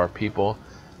enemies of our people,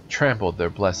 trampled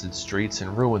their blessed streets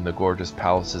and ruined the gorgeous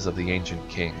palaces of the ancient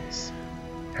kings.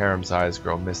 Harem's eyes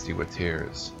grow misty with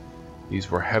tears. These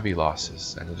were heavy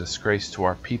losses, and a disgrace to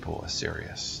our people,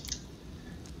 Asirius.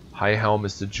 Highhelm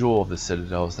is the jewel of the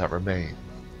citadels that remain.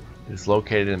 It is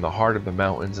located in the heart of the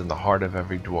mountains and the heart of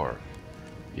every dwarf.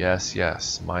 Yes,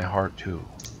 yes, my heart too.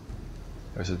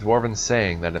 There's a dwarven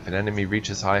saying that if an enemy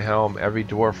reaches Highhelm, every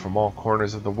dwarf from all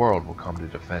corners of the world will come to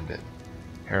defend it.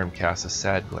 Harem casts a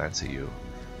sad glance at you.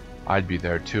 I'd be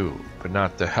there too, but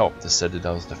not to help the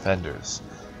Citadel's defenders.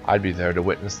 I'd be there to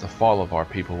witness the fall of our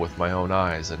people with my own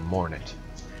eyes and mourn it.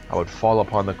 I would fall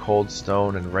upon the cold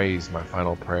stone and raise my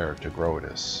final prayer to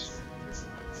Grotus.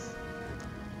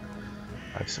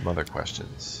 I have some other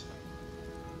questions.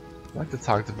 I'd like to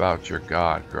talk about your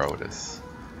god, Grotus.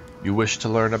 You wish to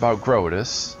learn about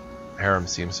Grotus? Harem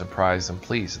seems surprised and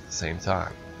pleased at the same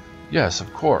time. Yes,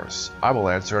 of course. I will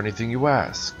answer anything you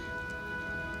ask.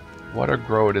 What are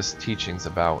Grotus' teachings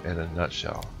about in a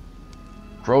nutshell?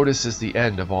 Grotus is the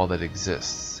end of all that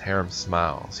exists. Harem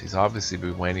smiles. He's obviously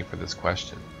been waiting for this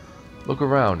question. Look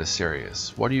around,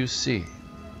 Asirius. What do you see?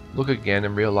 Look again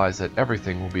and realize that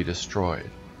everything will be destroyed.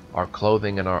 Our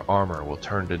clothing and our armor will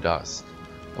turn to dust.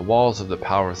 The walls of the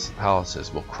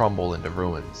palaces will crumble into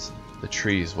ruins. The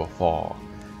trees will fall.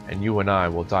 And you and I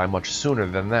will die much sooner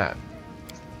than that.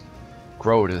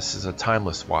 Grotus is a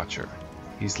timeless watcher.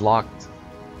 Been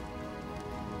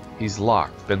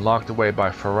locked away by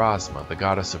Pharasma, the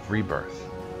goddess of rebirth.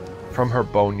 From her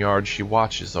boneyard he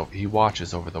watches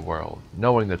over the world,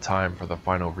 knowing the time for the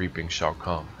final reaping shall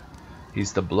come.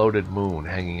 He's the bloated moon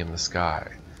hanging in the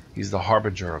sky. He's the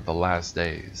harbinger of the last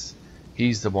days.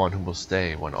 He's the one who will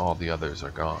stay when all the others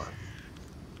are gone.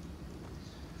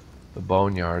 The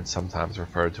boneyard, sometimes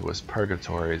referred to as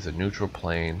purgatory, is a neutral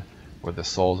plane where the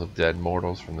souls of dead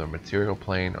mortals from the material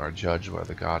plane are judged by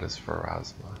the goddess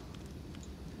Pharasma.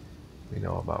 We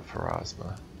know about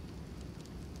Pharasma.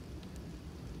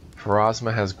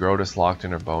 Pharasma has Grotus locked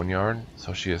in her boneyard,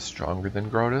 so she is stronger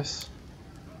than Grotus?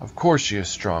 Of course she is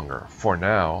stronger, for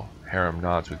now. Harem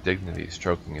nods with dignity,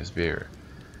 stroking his beard.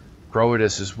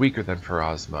 Grotus is weaker than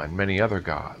Pharasma and many other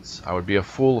gods. I would be a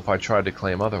fool if I tried to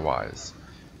claim otherwise.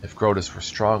 If Grotus were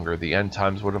stronger, the end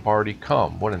times would have already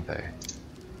come, wouldn't they?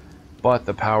 But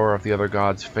the power of the other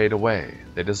gods fade away.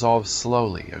 They dissolve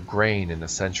slowly, a grain in a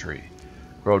century.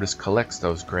 Grotus collects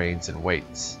those grains and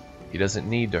waits. He doesn't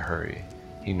need to hurry.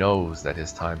 He knows that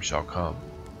his time shall come.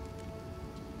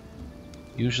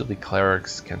 Usually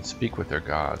clerics can speak with their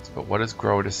gods, but what does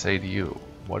Grotus say to you?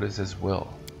 What is his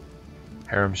will?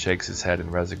 Harem shakes his head in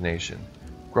resignation.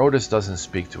 Grotus doesn't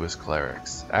speak to his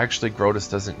clerics. Actually, Grotus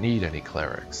doesn't need any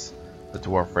clerics. The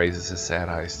dwarf raises his sad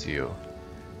eyes to you.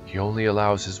 He only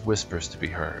allows his whispers to be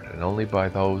heard, and only by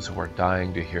those who are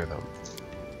dying to hear them.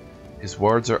 His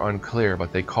words are unclear,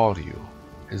 but they call to you.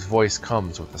 His voice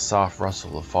comes with the soft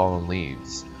rustle of fallen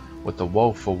leaves, with the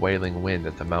woeful wailing wind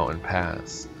at the mountain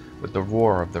pass, with the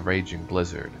roar of the raging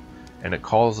blizzard, and it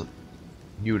calls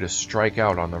you to strike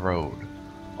out on the road.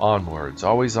 Onwards,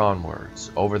 always onwards,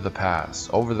 over the pass,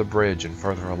 over the bridge and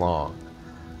further along.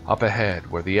 Up ahead,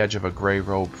 where the edge of a gray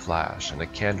robe flashed and a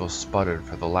candle sputtered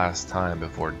for the last time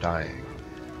before dying.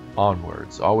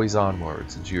 Onwards, always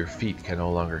onwards, until your feet can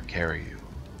no longer carry you.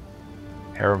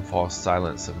 Harem falls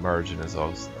silent, submerged in his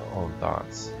own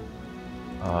thoughts.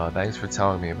 Thanks for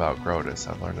telling me about Grotus.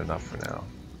 I've learned enough for now.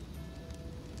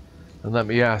 And let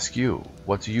me ask you,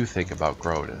 what do you think about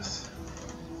Grotus?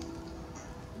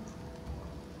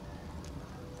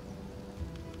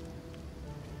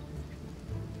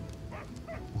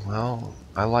 Well,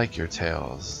 I like your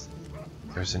tales.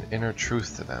 There's an inner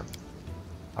truth to them.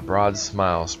 A broad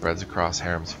smile spreads across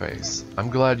Harem's face. I'm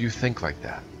glad you think like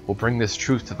that. We'll bring this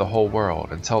truth to the whole world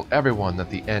and tell everyone that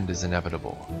the end is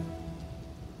inevitable.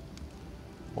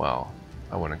 Well,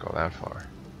 I wouldn't go that far.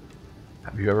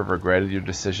 Have you ever regretted your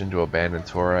decision to abandon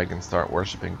Torag and start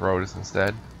worshipping Grotus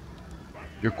instead?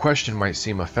 Your question might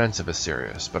seem offensive,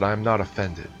 Asirius, but I am not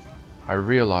offended. I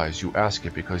realize you ask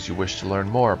it because you wish to learn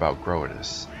more about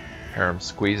Grotus. Harem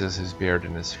squeezes his beard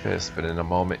in his fist, but in a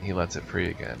moment he lets it free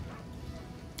again.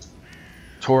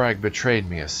 Torag betrayed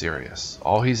me, Asirius.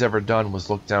 All he's ever done was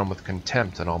look down with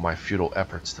contempt on all my futile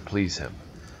efforts to please him.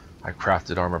 I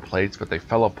crafted armor plates, but they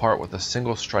fell apart with a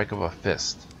single strike of a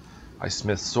fist. I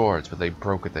smithed swords, but they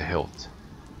broke at the hilt.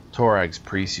 Torag's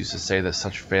priests used to say that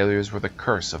such failures were the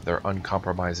curse of their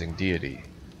uncompromising deity.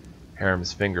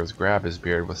 Harem's fingers grab his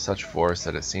beard with such force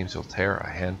that it seems he'll tear a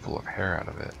handful of hair out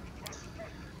of it.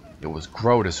 It was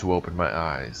Grotus who opened my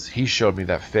eyes. He showed me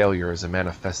that failure is a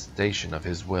manifestation of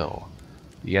his will.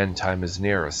 The end time is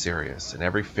near, Asirius, and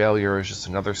every failure is just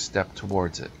another step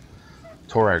towards it.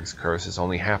 Torag's curse is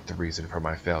only half the reason for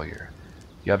my failure.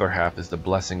 The other half is the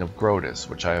blessing of Grotus,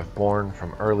 which I have borne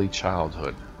from early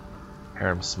childhood.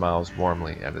 Harem smiles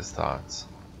warmly at his thoughts.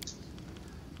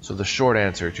 So the short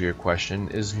answer to your question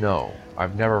is no.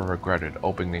 I've never regretted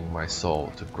opening my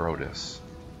soul to Grotus.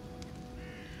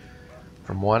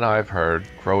 From what I've heard,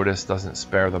 Grotus doesn't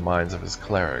spare the minds of his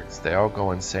clerics. They all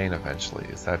go insane eventually.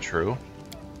 Is that true?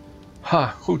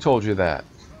 Ha! Who told you that?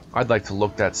 I'd like to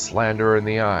look that slanderer in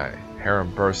the eye.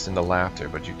 Harem bursts into laughter,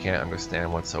 but you can't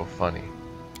understand what's so funny.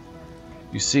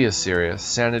 You see, Asirius,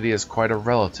 sanity is quite a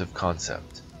relative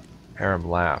concept. Harem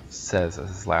laughs, says as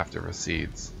his laughter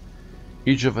recedes.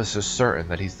 Each of us is certain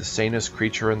that he's the sanest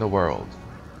creature in the world.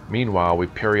 Meanwhile, we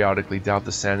periodically doubt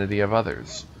the sanity of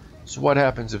others. So what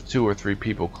happens if 2 or 3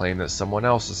 people claim that someone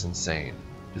else is insane?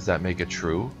 Does that make it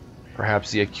true?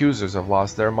 Perhaps the accusers have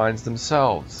lost their minds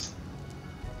themselves.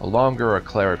 The longer a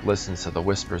cleric listens to the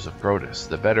whispers of Grotus,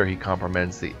 the better he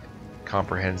comprehends the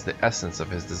essence of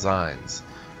his designs,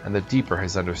 and the deeper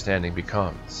his understanding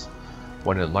becomes.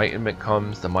 When enlightenment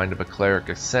comes, the mind of a cleric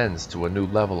ascends to a new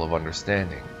level of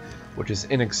understanding, which is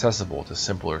inaccessible to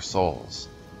simpler souls.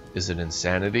 Is it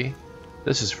insanity?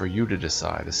 This is for you to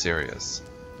decide, Asirius.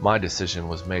 My decision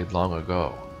was made long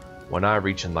ago. When I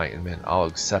reach enlightenment, I'll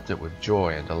accept it with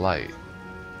joy and delight.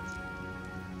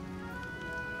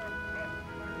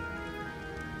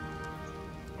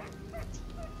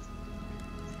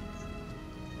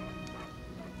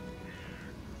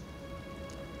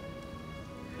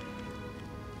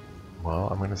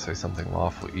 going to say something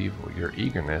lawful evil. Your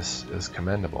eagerness is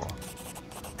commendable.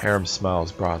 Harem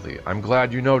smiles broadly. I'm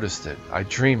glad you noticed it. I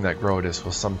dream that Grodus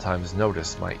will sometimes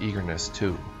notice my eagerness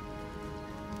too.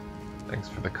 Thanks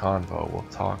for the convo. We'll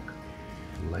talk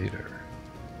later.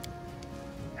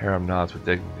 Harem nods with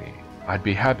dignity. I'd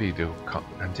be happy to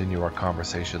continue our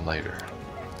conversation later.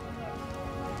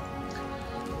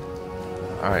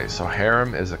 Alright, so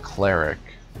Harem is a cleric,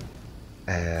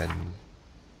 and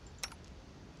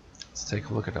let's take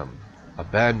a look at him.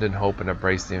 Abandon hope and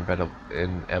embrace the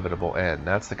inevitable end.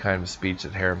 That's the kind of speech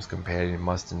that Harem's companion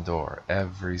must endure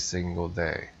every single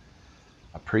day.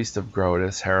 A priest of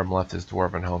Grodus, Harem left his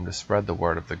dwarven home to spread the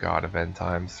word of the god of end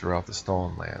times throughout the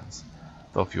Stolen Lands.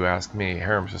 Though if you ask me,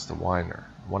 Harem's just a whiner,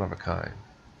 one of a kind.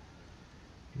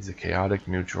 He's a chaotic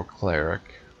neutral cleric.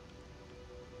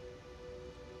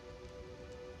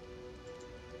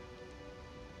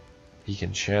 He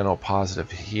can channel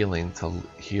positive healing to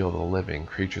heal the living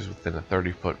creatures within a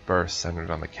 30-foot burst centered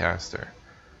on the caster.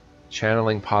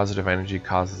 Channeling positive energy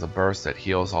causes a burst that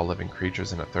heals all living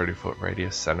creatures in a 30-foot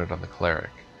radius centered on the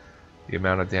cleric. The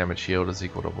amount of damage healed is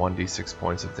equal to 1d6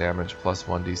 points of damage plus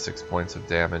 1d6 points of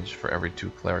damage for every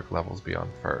 2 cleric levels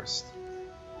beyond first.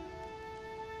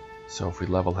 So if we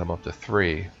level him up to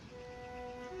 3,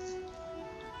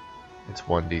 it's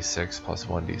 1d6 plus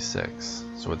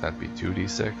 1d6. So would that be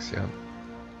 2d6? Yeah.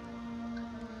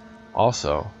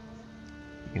 Also,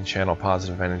 you can channel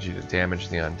positive energy to damage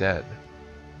the undead.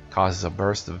 Causes a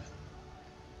burst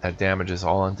that damages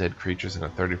all undead creatures in a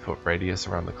 30-foot radius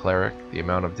around the cleric. The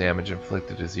amount of damage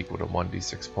inflicted is equal to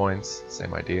 1d6 points.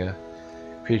 Same idea.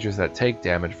 Creatures that take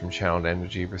damage from channeled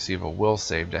energy receive a will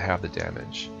save to have the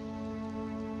damage.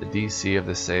 The DC of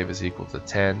the save is equal to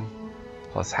 10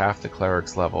 plus half the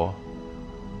cleric's level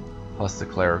plus the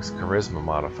cleric's charisma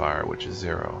modifier, which is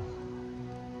 0.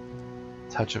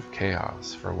 Touch of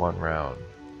Chaos for 1 round.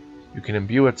 You can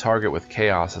imbue a target with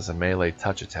Chaos as a melee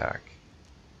touch attack.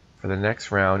 For the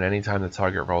next round, anytime the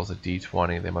target rolls a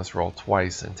d20, they must roll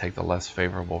twice and take the less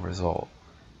favorable result.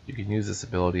 You can use this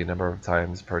ability a number of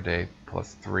times per day,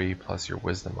 plus 3 plus your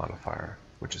wisdom modifier,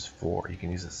 which is 4. You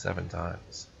can use it 7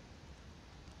 times.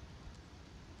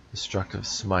 Destructive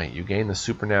Smite. You gain the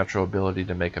supernatural ability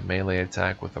to make a melee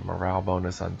attack with a morale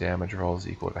bonus on damage rolls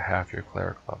equal to half your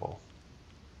cleric level.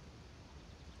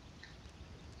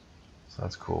 So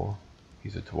that's cool.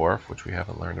 He's a dwarf, which we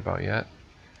haven't learned about yet.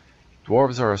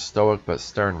 Dwarves are a stoic but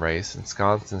stern race,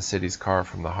 ensconced in cities carved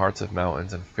from the hearts of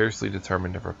mountains and fiercely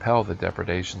determined to repel the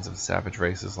depredations of savage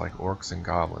races like orcs and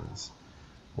goblins.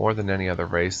 More than any other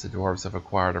race, the dwarves have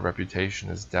acquired a reputation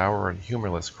as dour and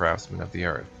humorless craftsmen of the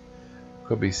earth. It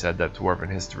could be said that dwarven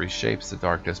history shapes the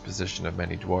dark disposition of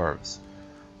many dwarves,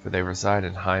 for they reside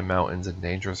in high mountains and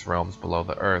dangerous realms below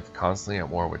the earth, constantly at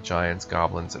war with giants,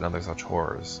 goblins, and other such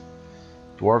horrors.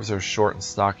 Dwarves are a short and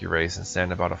stocky race and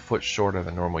stand about a foot shorter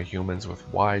than normal humans with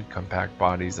wide, compact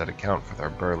bodies that account for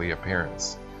their burly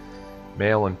appearance.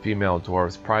 Male and female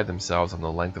dwarves pride themselves on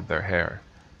the length of their hair,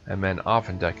 and men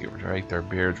often decorate their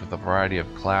beards with a variety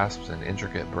of clasps and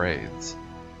intricate braids.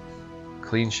 A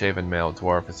clean-shaven male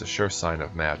dwarf is a sure sign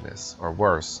of madness, or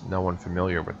worse, no one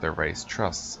familiar with their race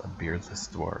trusts a beardless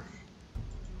dwarf.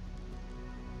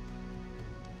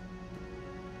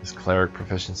 His cleric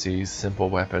proficiencies: simple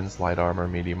weapons, light armor,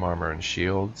 medium armor, and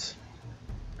shields.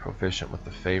 Proficient with the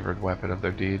favored weapon of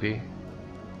their deity,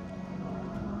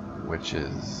 which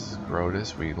is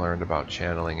Grodus. We learned about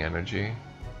channeling energy.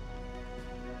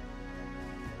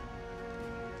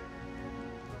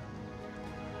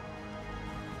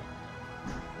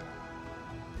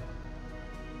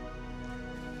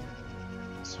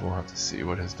 So we'll have to see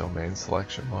what his domain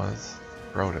selection was.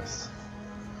 Grodus.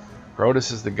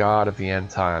 Grodus is the god of the end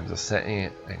times, a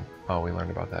sentient, and oh, we learned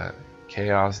about that.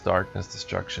 Chaos, darkness,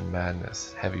 destruction,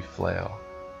 madness, heavy flail.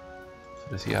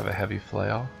 So does he have a heavy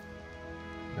flail?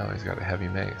 No, he's got a heavy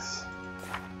mace.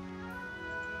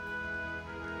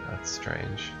 That's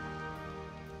strange.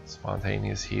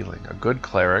 Spontaneous healing. A good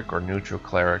cleric or neutral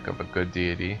cleric of a good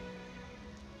deity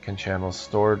can channel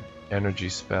stored energy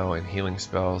spell and healing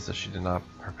spells that she did not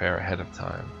prepare ahead of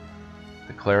time.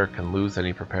 The cleric can lose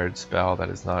any prepared spell that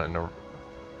is not an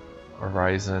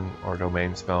horizon or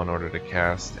domain spell in order to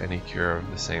cast any cure of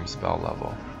the same spell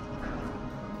level.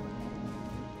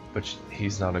 But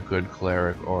he's not a good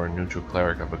cleric or a neutral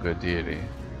cleric of a good deity.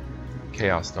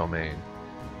 Chaos domain.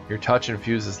 Your touch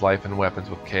infuses life and weapons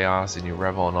with chaos, and you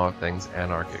revel in all things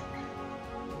anarchic.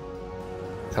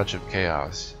 Touch of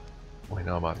Chaos. We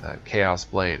know about that. Chaos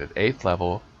Blade. At 8th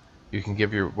level, you can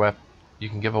give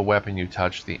a weapon you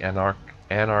touch the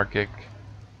anarchic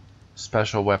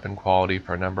special weapon quality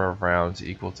for a number of rounds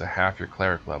equal to half your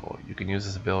cleric level. You can use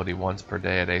this ability once per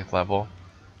day at 8th level,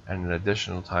 and an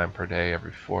additional time per day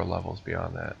every 4 levels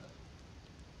beyond that.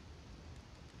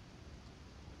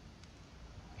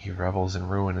 He revels in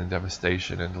ruin and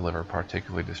devastation and deliver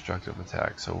particularly destructive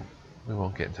attacks, so we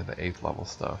won't get into the 8th level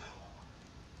stuff.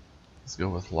 Let's go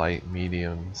with light,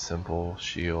 medium, simple,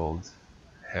 shield,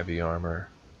 heavy armor.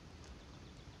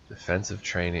 Defensive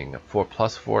training, a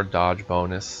 +4 dodge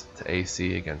bonus to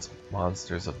AC against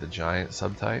monsters of the giant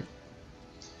subtype.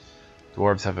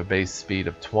 Dwarves have a base speed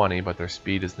of 20, but their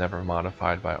speed is never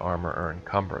modified by armor or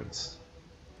encumbrance.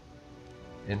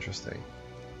 Interesting.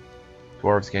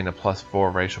 Dwarves gain a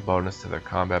 +4 racial bonus to their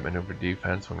combat maneuver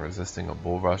defense when resisting a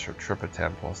bull rush or trip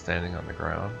attempt while standing on the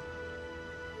ground.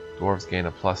 Dwarves gain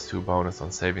a +2 bonus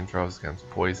on saving throws against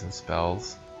poison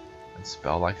spells and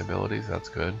spell-like abilities. That's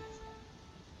good.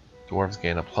 Dwarves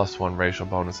gain a +1 racial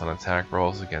bonus on attack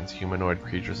rolls against humanoid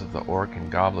creatures of the orc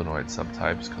and goblinoid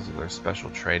subtypes because of their special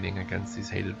training against these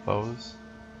hated foes.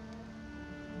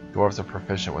 Dwarves are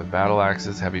proficient with battle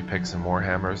axes, heavy picks, and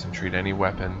warhammers, and treat any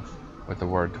weapon with the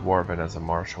word dwarven as a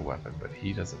martial weapon, but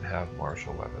he doesn't have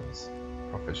martial weapons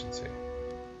proficiency.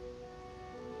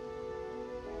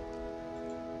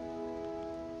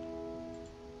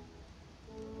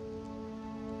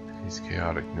 He's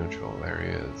chaotic neutral. There he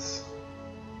is.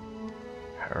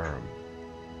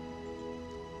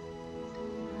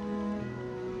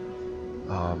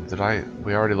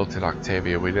 We already looked at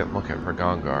Octavia, we didn't look at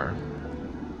Ragongar.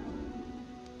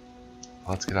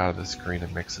 Let's get out of this screen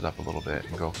and mix it up a little bit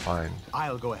and go find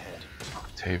I'll go ahead.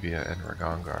 Octavia and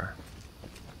Ragongar.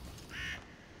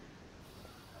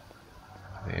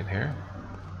 Are they in here?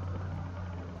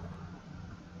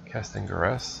 Casting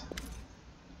Duress?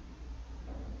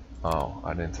 Oh,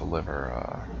 I didn't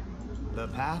deliver The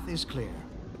path is clear.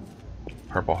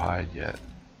 Purple hide yet.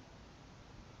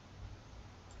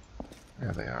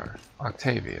 There they are.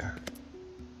 Octavia.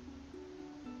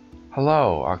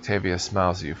 Hello, Octavia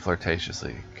smiles at you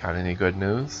flirtatiously. Got any good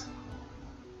news?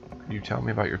 Could you tell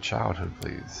me about your childhood,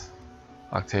 please?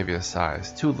 Octavia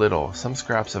sighs. Too little. Some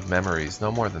scraps of memories,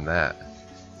 no more than that.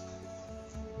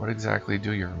 What exactly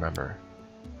do you remember?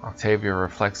 Octavia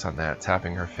reflects on that,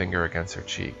 tapping her finger against her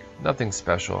cheek. Nothing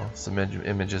special. Some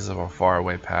images of a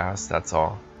faraway past, that's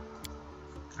all.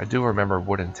 I do remember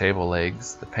wooden table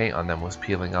legs. The paint on them was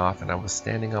peeling off and I was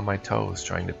standing on my toes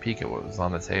trying to peek at what was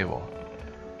on the table.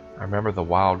 I remember the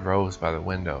wild rose by the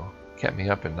window. It kept me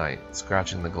up at night,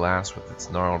 scratching the glass with its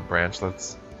gnarled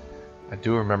branchlets. I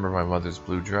do remember my mother's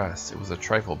blue dress. It was a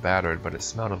trifle battered, but it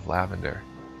smelled of lavender.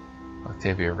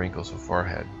 Octavia wrinkles her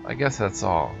forehead. I guess that's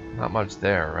all. Not much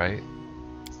there, right?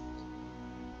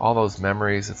 All those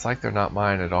memories, it's like they're not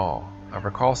mine at all. I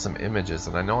recall some images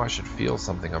and I know I should feel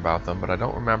something about them, but I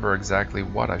don't remember exactly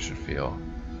what I should feel.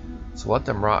 So let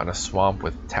them rot in a swamp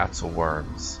with tassel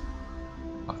worms.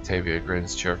 Octavia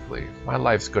grins cheerfully. My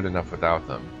life's good enough without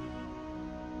them.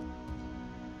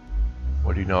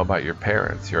 What do you know about your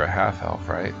parents? You're a half-elf,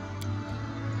 right?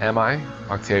 Am I?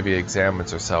 Octavia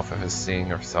examines herself as if seeing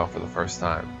herself for the first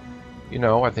time. You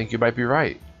know, I think you might be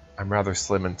right. I'm rather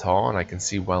slim and tall, and I can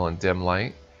see well in dim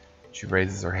light. She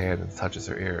raises her hand and touches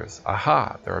her ears.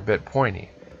 Aha, they're a bit pointy.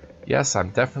 Yes, I'm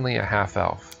definitely a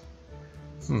half-elf.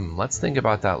 Let's think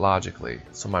about that logically.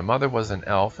 So my mother was an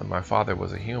elf and my father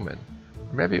was a human.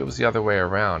 Or maybe it was the other way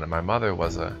around and my mother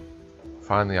was a...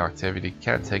 Finally, Octavia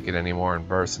can't take it anymore and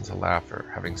bursts into laughter,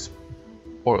 having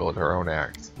spoiled her own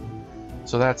act.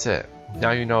 So that's it.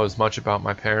 Now you know as much about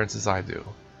my parents as I do.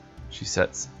 She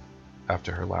says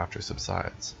after her laughter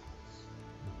subsides.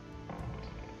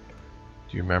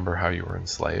 Do you remember how you were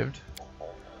enslaved?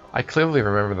 I clearly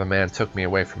remember the man took me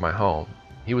away from my home.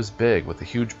 He was big, with a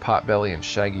huge potbelly and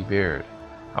shaggy beard.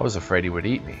 I was afraid he would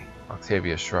eat me.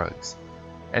 Octavia shrugs.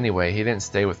 Anyway, he didn't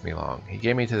stay with me long. He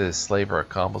gave me to his slaver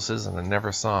accomplices and I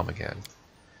never saw him again.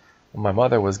 When my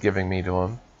mother was giving me to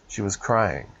him, she was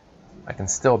crying. I can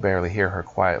still barely hear her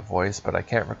quiet voice, but I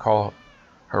can't recall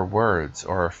her words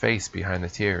or her face behind the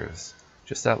tears.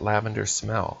 Just that lavender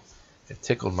smell. It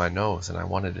tickled my nose and I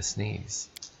wanted to sneeze.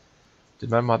 Did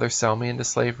my mother sell me into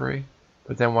slavery?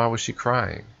 But then why was she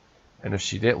crying? And if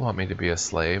she didn't want me to be a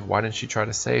slave, why didn't she try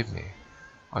to save me?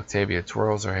 Octavia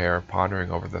twirls her hair, pondering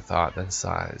over the thought, then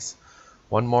sighs.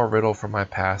 One more riddle from my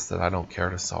past that I don't care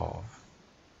to solve.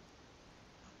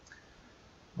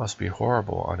 Must be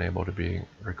horrible, unable to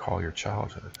recall your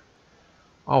childhood.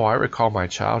 Oh, I recall my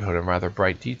childhood in rather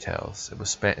bright details. It was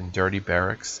spent in dirty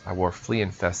barracks. I wore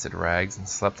flea-infested rags and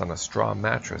slept on a straw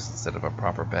mattress instead of a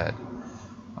proper bed.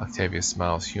 Octavia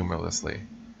smiles humorlessly,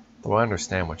 though I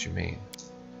understand what you mean.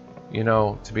 You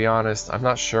know, to be honest, I'm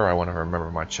not sure I want to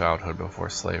remember my childhood before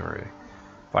slavery.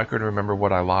 If I could remember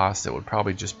what I lost, it would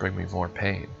probably just bring me more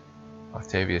pain.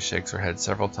 Octavia shakes her head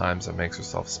several times and makes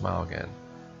herself smile again.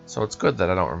 So it's good that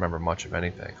I don't remember much of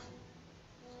anything.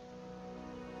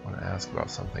 I want to ask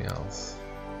about something else.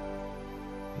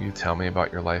 Will you tell me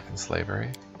about your life in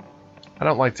slavery? I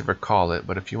don't like to recall it,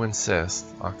 but if you insist,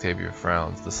 Octavia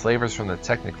frowns, the slavers from the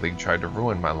Technic League tried to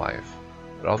ruin my life,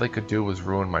 but all they could do was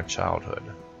ruin my childhood.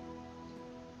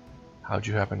 How'd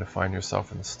you happen to find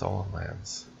yourself in the Stolen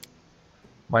Lands?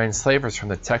 My enslavers from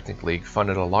the Technic League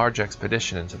funded a large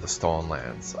expedition into the Stolen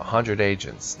Lands, 100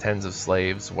 agents, tens of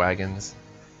slaves, wagons.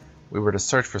 We were to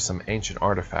search for some ancient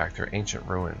artifact or ancient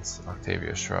ruins,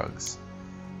 Octavia shrugs.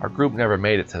 Our group never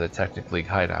made it to the Technic League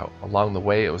hideout. Along the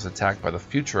way, it was attacked by the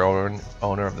future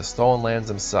owner of the Stolen Lands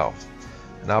himself,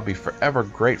 and I'll be forever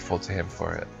grateful to him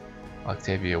for it.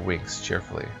 Octavia winks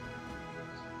cheerfully.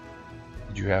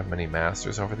 Did you have many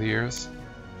masters over the years?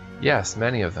 Yes,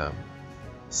 many of them.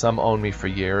 Some owned me for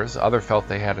years, others felt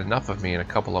they had enough of me in a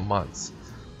couple of months.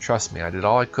 Trust me, I did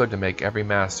all I could to make every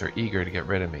master eager to get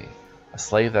rid of me. A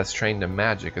slave that's trained in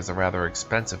magic is a rather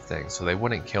expensive thing, so they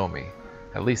wouldn't kill me.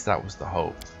 At least that was the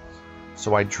hope.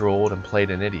 So I drooled and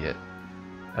played an idiot.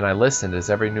 And I listened as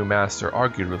every new master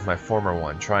argued with my former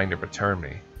one, trying to return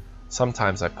me.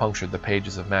 Sometimes I punctured the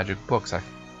pages of magic books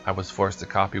I was forced to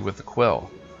copy with a quill.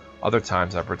 Other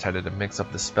times I pretended to mix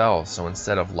up the spells, so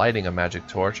instead of lighting a magic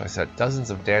torch, I set dozens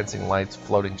of dancing lights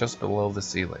floating just below the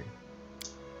ceiling.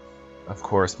 Of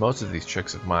course, most of these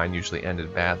tricks of mine usually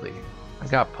ended badly. I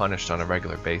got punished on a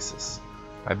regular basis.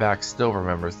 My back still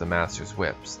remembers the master's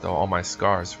whips, though all my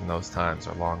scars from those times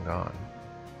are long gone.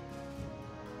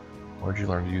 Where'd you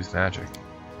learn to use magic?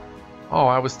 Oh,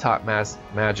 I was taught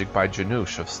magic by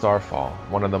Janusz of Starfall,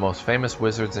 one of the most famous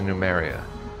wizards in Numeria.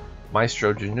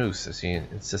 Maestro Janusz, as he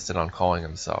insisted on calling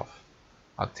himself.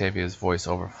 Octavia's voice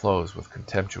overflows with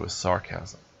contemptuous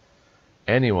sarcasm.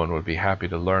 Anyone would be happy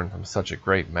to learn from such a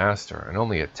great master, and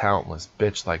only a talentless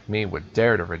bitch like me would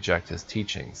dare to reject his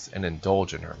teachings and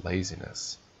indulge in her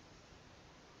laziness.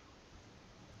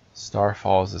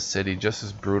 Starfall is a city just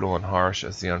as brutal and harsh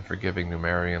as the unforgiving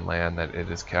Numerian land that it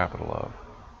is capital of.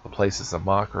 The place is a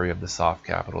mockery of the soft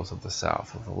capitals of the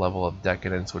south, with a level of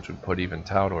decadence which would put even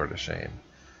Taldor to shame.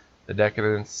 The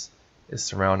decadence is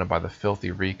surrounded by the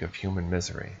filthy reek of human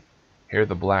misery. Here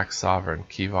the black sovereign,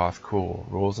 Kivoth Kul,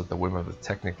 rules at the whim of the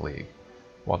Technic League,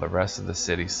 while the rest of the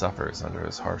city suffers under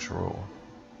his harsh rule.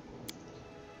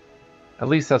 At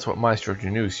least that's what Maestro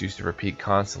Janusz used to repeat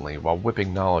constantly while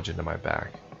whipping knowledge into my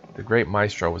back. The great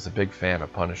Maestro was a big fan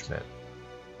of punishment.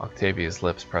 Octavia's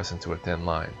lips press into a thin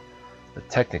line. The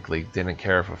Technic League didn't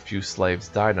care if a few slaves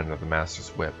died under the Master's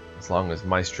whip, as long as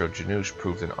Maestro Janusz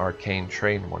proved an arcane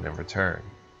trained one in return.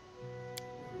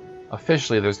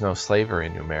 Officially, there's no slavery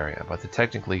in Numeria, but the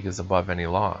Technic League is above any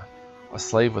law. A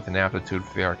slave with an aptitude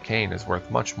for the arcane is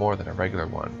worth much more than a regular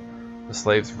one. The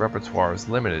slave's repertoire is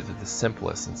limited to the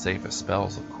simplest and safest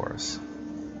spells, of course.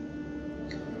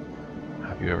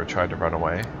 Have you ever tried to run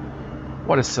away?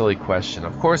 What a silly question.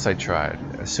 Of course I tried.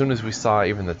 As soon as we saw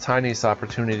even the tiniest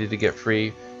opportunity to get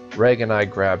free, Reg and I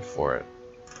grabbed for it.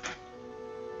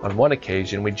 On one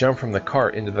occasion, we jumped from the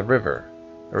cart into the river.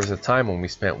 There was a time when we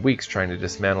spent weeks trying to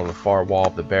dismantle the far wall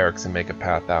of the barracks and make a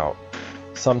path out.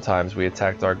 Sometimes we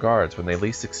attacked our guards when they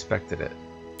least expected it.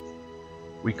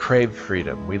 We craved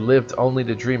freedom. We lived only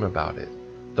to dream about it.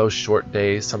 Those short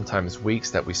days, sometimes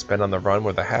weeks, that we spent on the run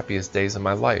were the happiest days of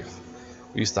my life.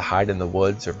 We used to hide in the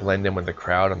woods or blend in with the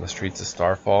crowd on the streets of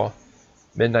Starfall.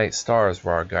 Midnight stars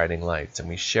were our guiding lights, and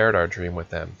we shared our dream with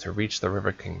them to reach the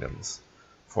river kingdoms.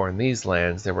 For in these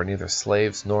lands there were neither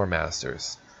slaves nor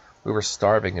masters. We were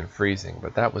starving and freezing,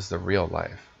 but that was the real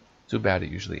life. Too bad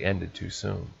it usually ended too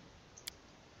soon.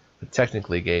 The Technic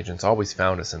League agents always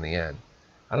found us in the end.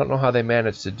 I don't know how they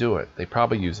managed to do it. They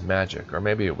probably used magic, or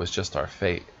maybe it was just our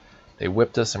fate. They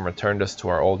whipped us and returned us to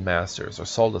our old masters, or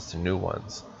sold us to new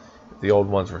ones, if the old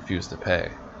ones refused to pay.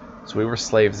 So we were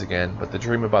slaves again, but the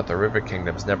dream about the river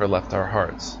kingdoms never left our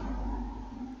hearts.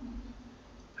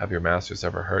 Have your masters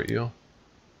ever hurt you?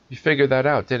 You figured that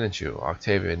out, didn't you?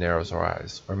 Octavia narrows her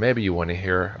eyes. Or maybe you want to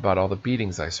hear about all the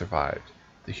beatings I survived,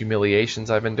 the humiliations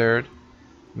I've endured.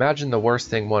 Imagine the worst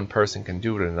thing one person can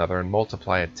do to another and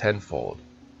multiply it tenfold.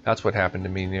 That's what happened to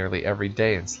me nearly every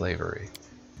day in slavery.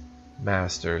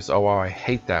 Masters, oh, I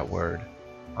hate that word.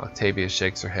 Octavia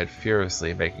shakes her head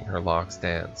furiously, making her locks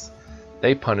dance.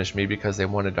 They punished me because they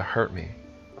wanted to hurt me,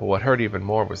 but what hurt even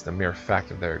more was the mere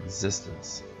fact of their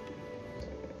existence.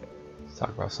 Let's talk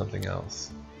about something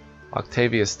else.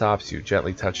 Octavia stops you,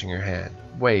 gently touching your hand.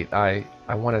 Wait, I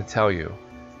want to tell you.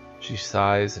 She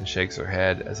sighs and shakes her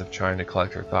head as if trying to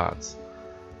collect her thoughts.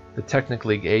 The Technic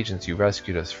League agents you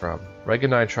rescued us from. Reg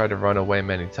and I tried to run away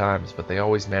many times, but they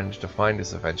always managed to find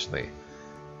us eventually.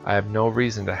 I have no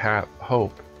reason to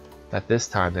hope that this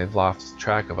time they've lost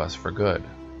track of us for good.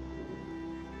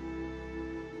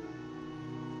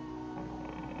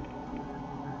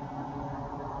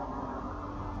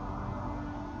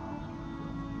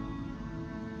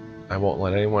 I won't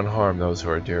let anyone harm those who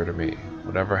are dear to me.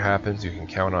 Whatever happens, you can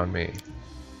count on me.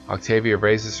 Octavia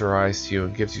raises her eyes to you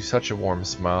and gives you such a warm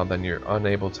smile that you're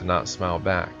unable to not smile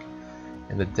back.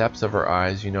 In the depths of her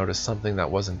eyes, you notice something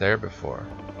that wasn't there before.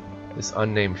 This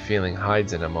unnamed feeling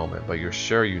hides in a moment, but you're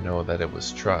sure you know that it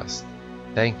was trust.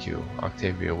 Thank you,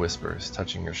 Octavia whispers,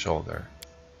 touching your shoulder.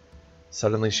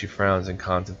 Suddenly she frowns in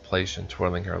contemplation,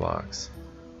 twirling her locks.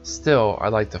 Still, I'd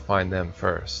like to find them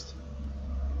first.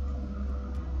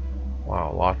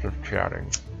 Wow, lots of chatting.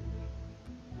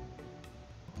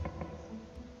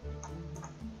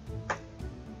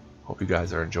 Hope you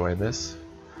guys are enjoying this,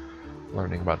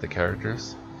 learning about the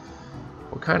characters.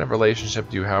 What kind of relationship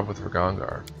do you have with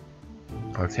Ragongar?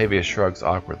 Octavia shrugs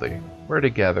awkwardly. We're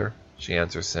together, she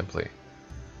answers simply.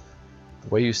 The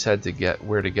way you said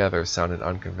we're together sounded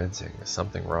unconvincing. Is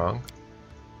something wrong?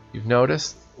 You've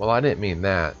noticed? Well, I didn't mean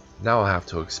that. Now I'll have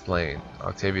to explain.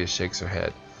 Octavia shakes her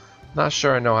head. Not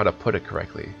sure I know how to put it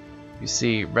correctly. You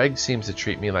see, Reg seems to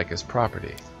treat me like his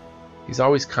property. He's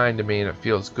always kind to me and it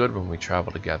feels good when we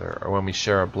travel together or when we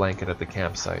share a blanket at the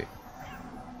campsite.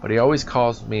 But he always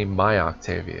calls me my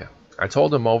Octavia. I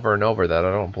told him over and over that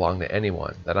I don't belong to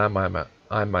anyone, that I'm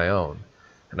my own,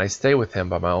 and I stay with him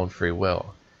by my own free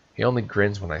will. He only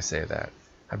grins when I say that.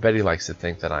 I bet he likes to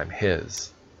think that I'm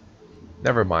his.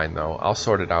 Never mind though, I'll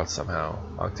sort it out somehow.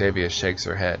 Octavia shakes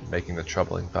her head, making the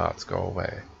troubling thoughts go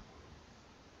away.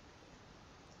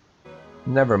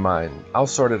 Never mind, I'll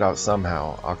sort it out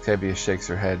somehow. Octavia shakes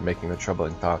her head, making the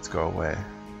troubling thoughts go away.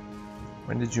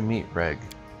 When did you meet Reg?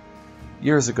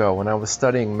 Years ago, when I was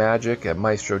studying magic at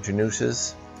Maestro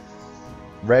Janusz's.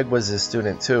 Reg was his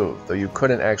student too, though you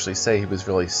couldn't actually say he was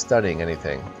really studying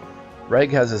anything.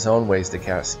 Reg has his own ways to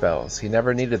cast spells. He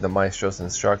never needed the Maestro's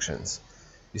instructions.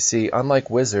 You see, unlike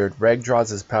Wizard, Reg draws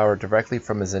his power directly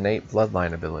from his innate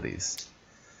bloodline abilities.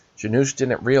 Janusz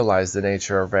didn't realize the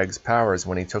nature of Reg's powers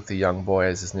when he took the young boy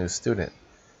as his new student,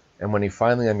 and when he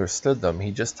finally understood them,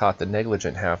 he just taught the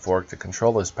negligent half-orc to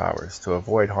control his powers, to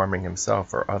avoid harming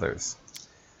himself or others.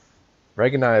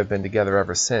 Reg and I have been together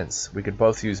ever since. We could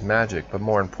both use magic, but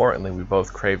more importantly, we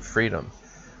both craved freedom.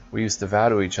 We used to vow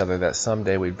to each other that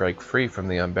someday we'd break free from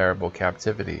the unbearable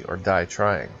captivity, or die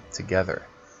trying, together.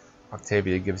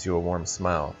 Octavia gives you a warm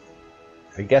smile.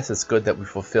 I guess it's good that we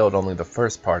fulfilled only the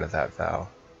first part of that vow.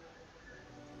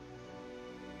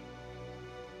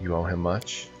 You owe him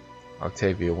much?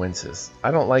 Octavia winces.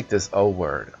 I don't like this O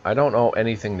word. I don't owe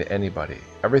anything to anybody.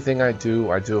 Everything I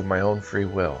do of my own free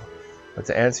will. But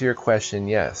to answer your question,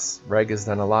 yes, Reg has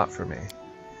done a lot for me.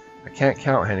 I can't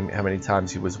count how many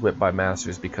times he was whipped by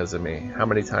masters because of me, how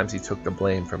many times he took the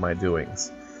blame for my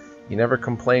doings. He never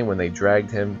complained when they dragged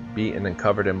him, beaten and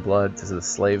covered in blood, to the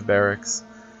slave barracks.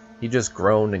 He just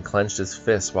groaned and clenched his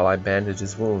fists while I bandaged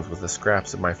his wounds with the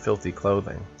scraps of my filthy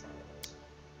clothing.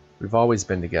 We've always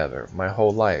been together, my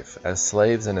whole life, as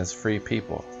slaves and as free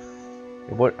people.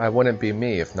 I wouldn't be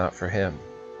me if not for him.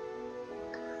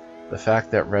 The fact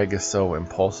that Reg is so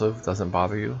impulsive doesn't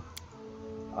bother you?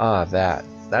 Ah,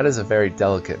 that is a very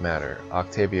delicate matter.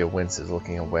 Octavia winces,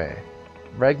 looking away.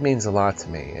 Reg means a lot to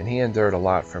me, and he endured a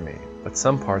lot for me, but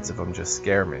some parts of him just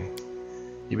scare me.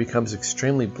 He becomes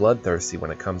extremely bloodthirsty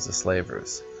when it comes to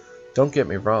slavers. Don't get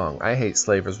me wrong, I hate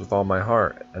slavers with all my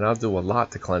heart, and I'll do a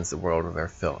lot to cleanse the world of their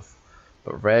filth.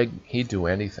 But Reg, he'd do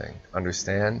anything.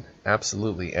 Understand?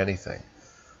 Absolutely anything.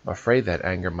 I'm afraid that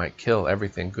anger might kill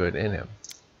everything good in him.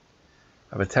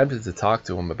 I've attempted to talk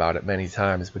to him about it many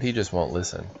times, but he just won't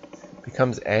listen.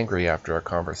 Becomes angry after our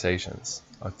conversations.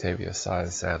 Octavia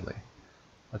sighs sadly.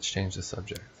 Let's change the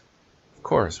subject. Of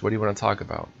course, what do you want to talk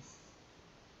about?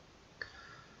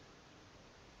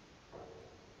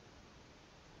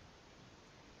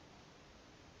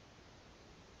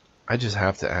 I just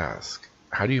have to ask,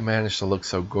 how do you manage to look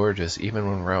so gorgeous even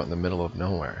when we're out in the middle of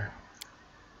nowhere?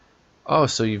 Oh,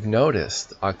 so you've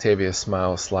noticed. Octavia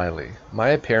smiles slyly. My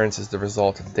appearance is the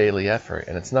result of daily effort,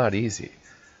 and it's not easy.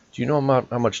 Do you know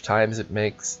how much time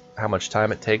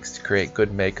it takes to create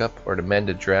good makeup or to mend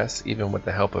a dress, even with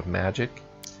the help of magic?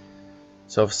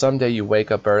 So if someday you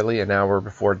wake up early, an hour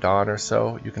before dawn or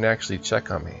so, you can actually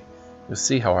check on me. You'll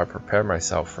see how I prepare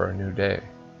myself for a new day.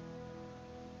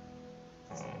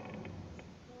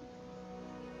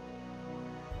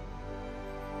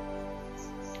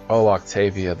 Oh,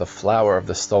 Octavia, the flower of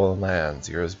the stolen lands,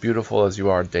 you're as beautiful as you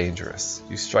are dangerous.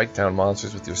 You strike down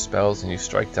monsters with your spells, and you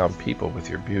strike down people with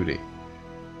your beauty.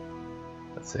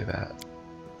 Let's say that.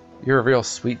 You're a real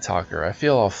sweet talker. I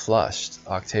feel all flushed.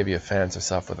 Octavia fans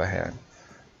herself with a hand.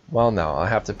 Well now, I'll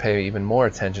have to pay even more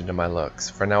attention to my looks,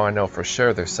 for now I know for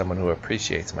sure there's someone who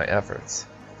appreciates my efforts.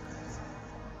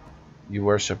 You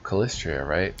worship Callistria,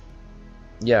 right?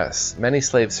 Yes, many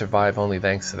slaves survive only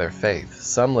thanks to their faith.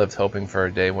 Some lived hoping for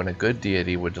a day when a good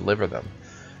deity would deliver them.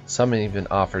 Some even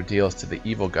offer deals to the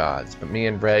evil gods, but me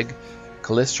and Reg,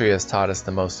 Callistria has taught us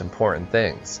the most important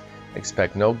things.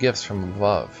 Expect no gifts from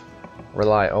above.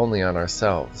 Rely only on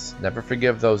ourselves. Never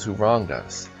forgive those who wronged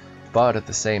us. But at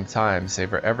the same time,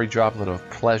 savor every droplet of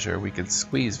pleasure we could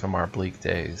squeeze from our bleak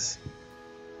days.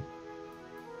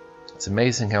 It's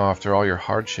amazing how after all your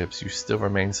hardships, you still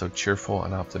remain so cheerful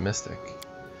and optimistic.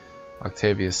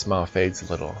 Octavia's smile fades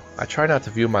a little. I try not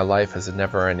to view my life as a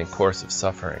never-ending course of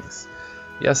sufferings.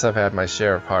 Yes, I've had my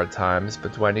share of hard times,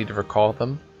 but do I need to recall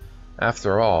them?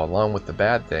 After all, along with the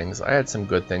bad things, I had some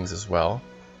good things as well.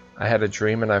 I had a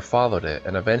dream and I followed it,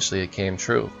 and eventually it came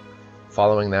true.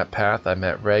 Following that path, I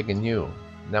met Reg and you.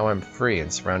 Now I'm free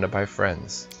and surrounded by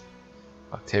friends.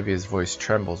 Octavia's voice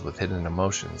trembles with hidden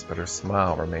emotions, but her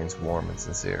smile remains warm and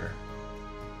sincere.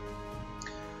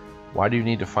 Why do you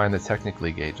need to find the Technic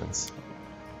League agents?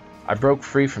 I broke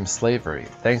free from slavery.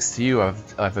 Thanks to you,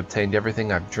 I've obtained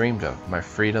everything I've dreamed of, my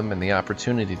freedom and the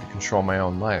opportunity to control my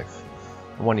own life.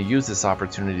 I want to use this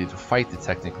opportunity to fight the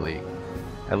Technic League,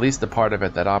 at least the part of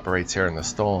it that operates here in the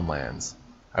Stolen Lands.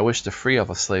 I wish to free all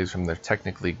the slaves from their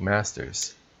Technic League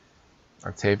masters.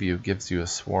 Octavia gives you a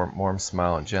warm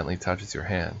smile and gently touches your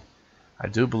hand. I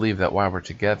do believe that while we're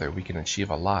together, we can achieve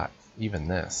a lot, even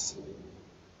this.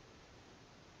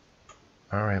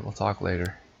 Alright, we'll talk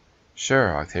later.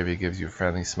 Sure, Octavia gives you a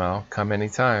friendly smile. Come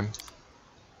anytime.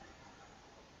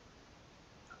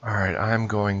 Alright, I'm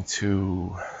going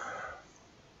to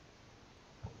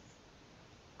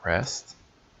rest.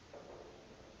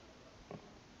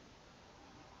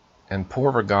 And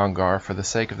poor Ragongar, for the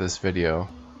sake of this video,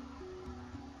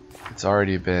 it's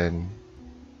already been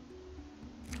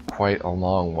quite a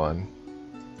long one.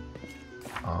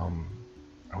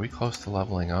 Are we close to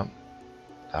leveling up?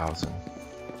 1,000.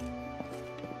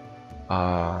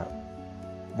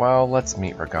 Well, let's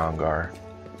meet Ragongar.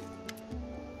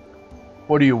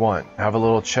 What do you want? Have a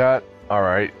little chat?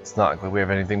 Alright, it's not like we have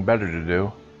anything better to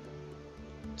do.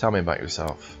 Tell me about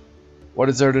yourself. What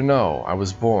is there to know? I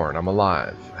was born, I'm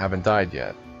alive, haven't died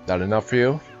yet. That enough for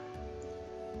you?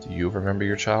 Do you remember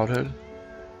your childhood?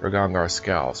 Ragongar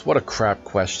scowls. What a crap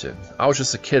question. I was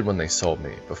just a kid when they sold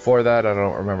me. Before that, I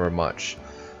don't remember much.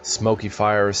 Smoky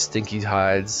fires, stinky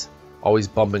hides, always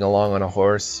bumping along on a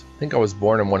horse. I think I was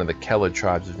born in one of the Kelid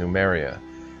tribes of Numeria.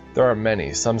 There are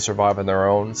many. Some survive on their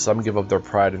own, some give up their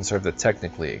pride and serve the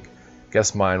Technic League.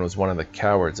 Guess mine was one of the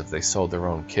cowards if they sold their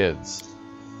own kids.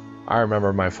 I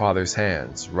remember my father's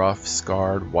hands, rough,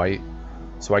 scarred, white,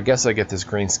 so I guess I get this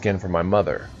green skin from my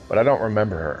mother, but I don't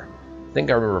remember her. I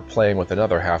think I remember playing with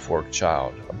another half-orc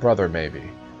child, a brother maybe.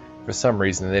 For some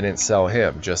reason they didn't sell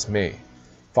him, just me.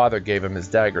 Father gave him his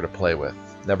dagger to play with,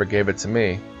 never gave it to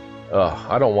me. Ugh,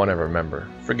 I don't want to remember.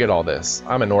 Forget all this,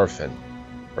 I'm an orphan.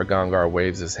 Ragongar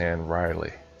waves his hand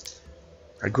wryly.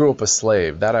 I grew up a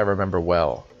slave, that I remember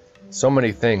well. So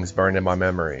many things burned in my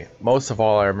memory. Most of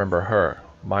all I remember her,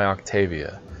 my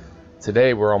Octavia.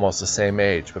 Today we're almost the same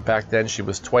age, but back then she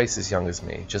was twice as young as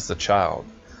me, just a child,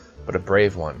 but a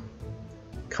brave one.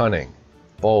 Cunning,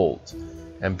 bold,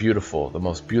 and beautiful, the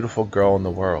most beautiful girl in the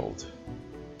world.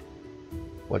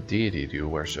 What deity do you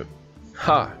worship?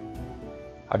 Ha!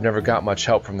 I've never got much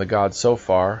help from the gods so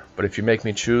far, but if you make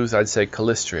me choose, I'd say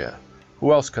Callistria.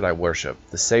 Who else could I worship?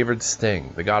 The Savored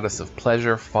Sting, the goddess of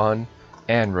pleasure, fun,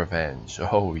 and revenge.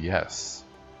 Oh, yes.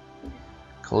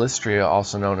 Callistria,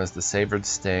 also known as the Savored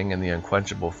Sting and the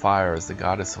Unquenchable Fire, is the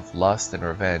goddess of lust and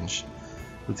revenge,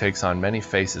 who takes on many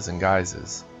faces and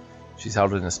guises. She's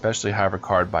held in especially high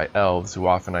regard by elves, who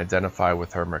often identify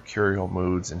with her mercurial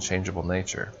moods and changeable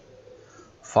nature.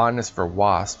 Fondness for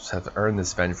wasps have earned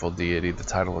this vengeful deity the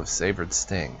title of Savored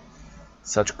Sting.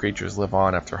 Such creatures live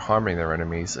on after harming their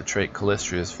enemies, a trait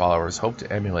Callistria's followers hope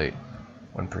to emulate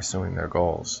when pursuing their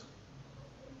goals.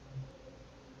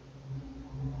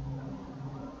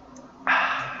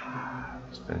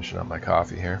 Just finishing up my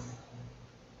coffee here.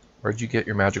 Where'd you get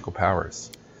your magical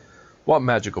powers? What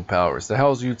magical powers? The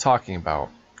hell are you talking about?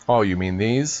 Oh, you mean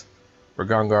these?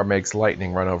 Ragongar makes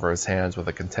lightning run over his hands with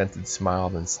a contented smile,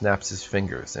 then snaps his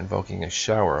fingers, invoking a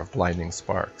shower of blinding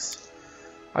sparks.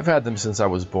 I've had them since I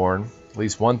was born. At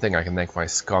least one thing I can thank my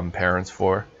scum parents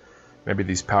for. Maybe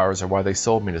these powers are why they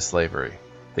sold me to slavery.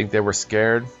 Think they were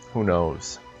scared? Who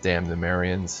knows? Damn the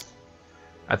Marians.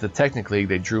 At the Technic League,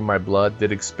 they drew my blood,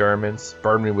 did experiments,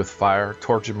 burned me with fire,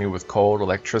 tortured me with cold,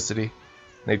 electricity.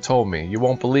 They told me, you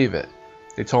won't believe it.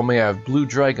 They told me I have blue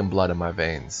dragon blood in my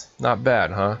veins. Not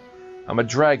bad, huh? I'm a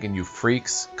dragon, you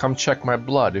freaks. Come check my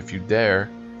blood if you dare.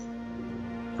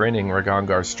 Grinning,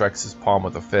 Ragangar strikes his palm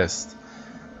with a fist,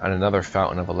 and another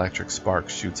fountain of electric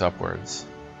sparks shoots upwards.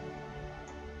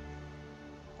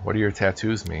 What do your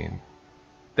tattoos mean?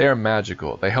 They are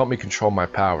magical. They help me control my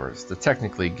powers. The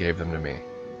Technic League gave them to me.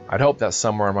 I'd hoped that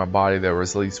somewhere in my body there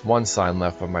was at least one sign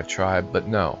left of my tribe, but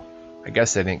no. I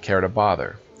guess they didn't care to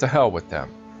bother. To hell with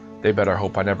them. They better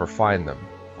hope I never find them.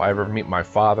 If I ever meet my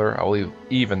father, I will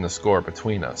even the score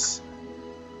between us.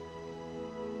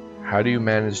 How do you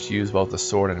manage to use both the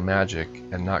sword and magic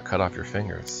and not cut off your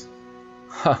fingers?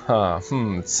 Haha,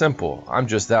 it's simple. I'm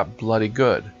just that bloody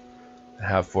good. The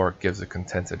half-orc gives a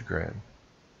contented grin.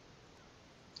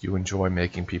 You enjoy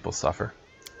making people suffer?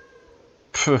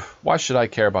 Phew, why should I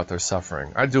care about their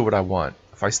suffering? I do what I want.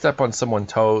 If I step on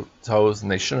someone's toes, then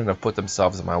they shouldn't have put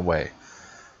themselves in my way.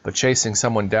 But chasing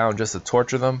someone down just to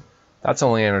torture them? That's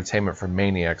only entertainment for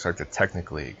maniacs like the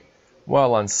Technic League.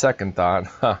 Well, on second thought,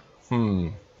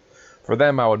 for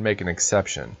them I would make an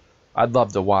exception. I'd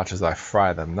love to watch as I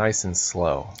fry them nice and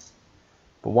slow.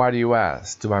 But why do you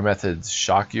ask? Do my methods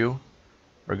shock you?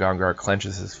 Ragangar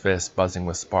clenches his fist, buzzing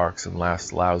with sparks, and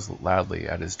laughs loudly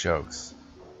at his jokes.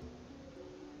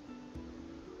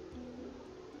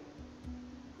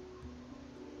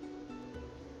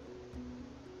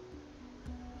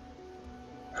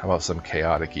 How about some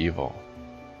chaotic evil?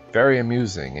 Very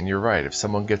amusing, and you're right, if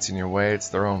someone gets in your way, it's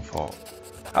their own fault.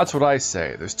 That's what I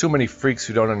say. There's too many freaks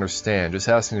who don't understand, just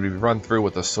asking to be run through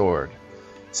with a sword.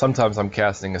 Sometimes I'm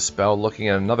casting a spell, looking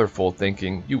at another fool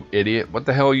thinking, you idiot, what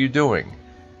the hell are you doing?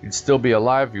 You'd still be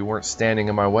alive if you weren't standing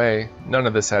in my way. None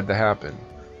of this had to happen.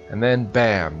 And then,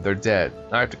 bam, they're dead.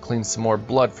 I have to clean some more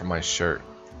blood from my shirt.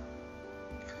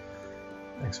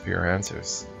 Thanks for your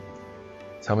answers.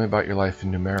 Tell me about your life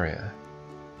in Numeria.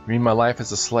 You mean my life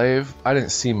as a slave? I didn't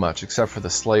see much except for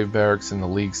the slave barracks and the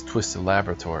League's twisted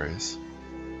laboratories.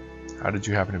 How did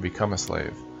you happen to become a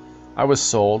slave? I was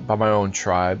sold by my own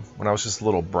tribe when I was just a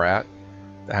little brat.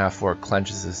 The half-orc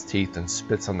clenches his teeth and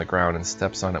spits on the ground and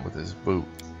steps on it with his boot.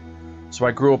 So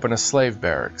I grew up in a slave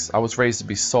barracks. I was raised to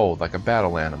be sold like a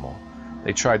battle animal.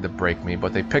 They tried to break me,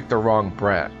 but they picked the wrong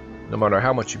brat. No matter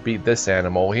how much you beat this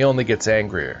animal, he only gets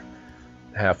angrier.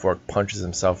 The half-orc punches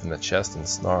himself in the chest and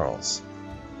snarls.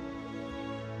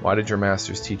 Why did your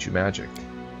masters teach you magic?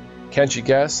 Can't you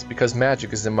guess? Because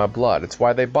magic is in my blood. It's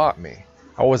why they bought me.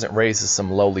 I wasn't raised as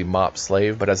some lowly mop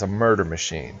slave, but as a murder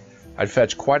machine. I'd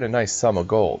fetch quite a nice sum of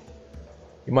gold.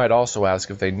 You might also ask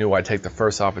if they knew I'd take the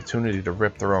first opportunity to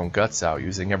rip their own guts out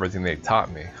using everything they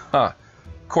taught me. Of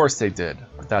course they did,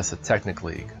 but that's the Technic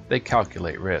League. They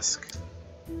calculate risk.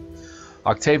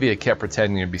 Octavia kept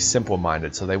pretending to be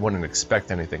simple-minded so they wouldn't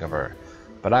expect anything of her.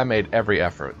 But I made every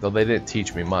effort, though they didn't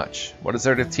teach me much. What is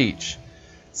there to teach?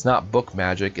 It's not book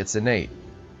magic, it's innate.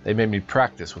 They made me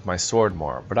practice with my sword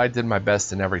more, but I did my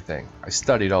best in everything. I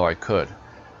studied all I could.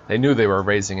 They knew they were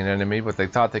raising an enemy, but they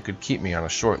thought they could keep me on a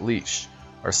short leash,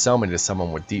 or sell me to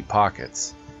someone with deep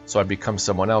pockets, so I'd become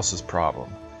someone else's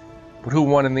problem. But who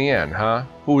won in the end, huh?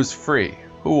 Who is free?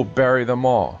 Who will bury them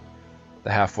all?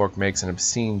 The half-orc makes an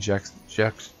obscene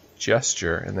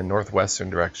gesture in the northwestern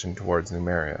direction towards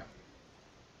Numeria.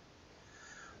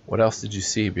 What else did you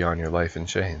see beyond your life in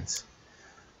chains?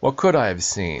 What could I have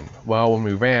seen? Well, when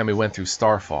we ran, we went through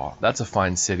Starfall. That's a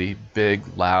fine city, big,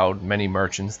 loud, many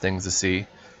merchants, things to see,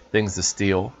 things to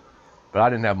steal. But I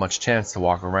didn't have much chance to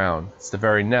walk around. It's the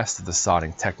very nest of the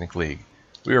sodding Technic League.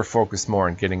 We were focused more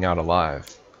on getting out alive.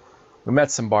 We met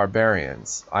some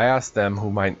barbarians. I asked them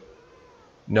who might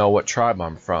know what tribe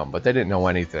I'm from, but they didn't know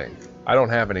anything. I don't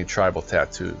have any tribal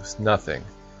tattoos, nothing.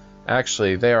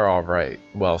 Actually, they are all right.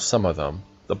 Well, some of them.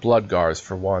 The Bloodgars,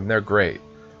 for one, they're great.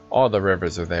 All the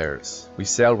rivers are theirs. We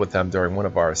sailed with them during one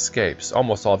of our escapes,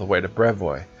 almost all the way to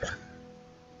Brevoy.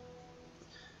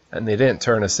 And they didn't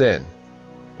turn us in.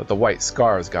 But the White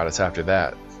Scars got us after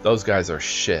that. Those guys are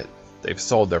shit. They've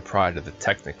sold their pride to the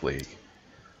Technic League.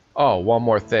 Oh, one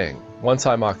more thing. One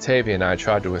time Octavia and I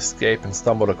tried to escape and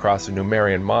stumbled across a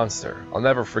Numerian monster. I'll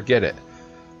never forget it.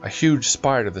 A huge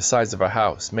spider the size of a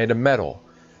house, made of metal.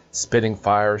 Spitting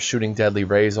fire, shooting deadly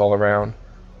rays all around.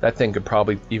 That thing could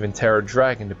probably even tear a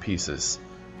dragon to pieces.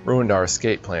 Ruined our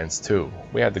escape plans too.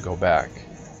 We had to go back.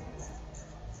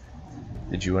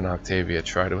 Did you and Octavia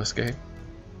try to escape?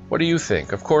 What do you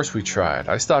think? Of course we tried.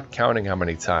 I stopped counting how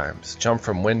many times. Jumped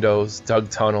from windows,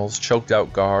 dug tunnels, choked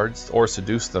out guards, or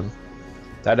seduced them.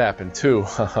 That happened too,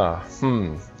 haha,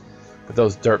 But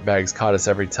those dirtbags caught us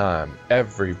every time.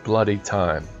 Every bloody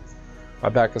time. My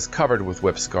back was covered with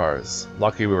whip scars.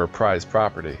 Lucky we were prized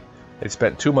property. They'd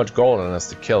spent too much gold on us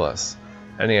to kill us.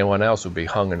 Anyone else would be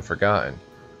hung and forgotten.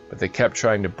 But they kept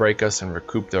trying to break us and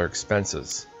recoup their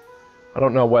expenses. I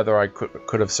don't know whether I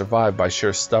could have survived by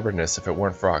sheer stubbornness if it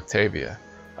weren't for Octavia.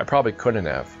 I probably couldn't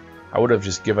have. I would have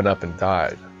just given up and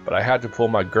died. But I had to pull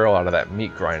my girl out of that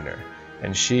meat grinder.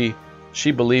 And she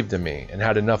believed in me and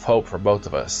had enough hope for both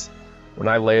of us. When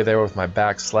I lay there with my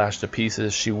back slashed to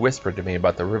pieces, she whispered to me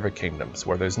about the river kingdoms,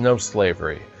 where there's no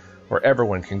slavery, where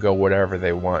everyone can go wherever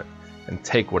they want and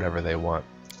take whatever they want.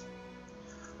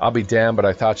 I'll be damned, but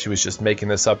I thought she was just making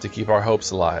this up to keep our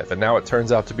hopes alive, and now it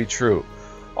turns out to be true.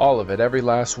 All of it, every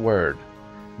last word.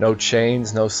 No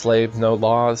chains, no slaves, no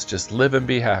laws, just live and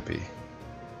be happy.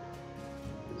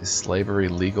 Is slavery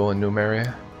legal in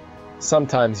Numeria?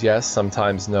 Sometimes yes,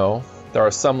 sometimes no. There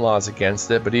are some laws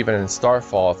against it, but even in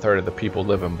Starfall, a third of the people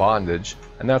live in bondage,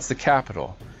 and that's the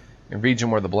capital. In a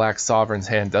region where the Black Sovereign's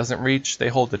hand doesn't reach, they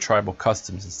hold the tribal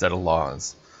customs instead of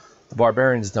laws. The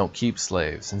barbarians don't keep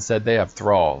slaves, instead they have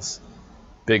thralls.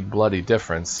 Big bloody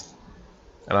difference.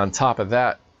 And on top of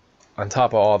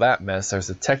all that mess, there's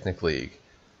a Technic League.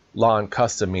 Law and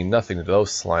custom mean nothing to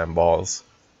those slime balls.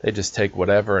 They just take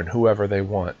whatever and whoever they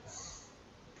want.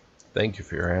 Thank you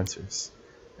for your answers.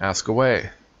 Ask away.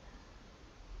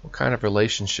 What kind of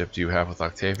relationship do you have with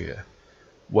Octavia?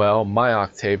 Well, my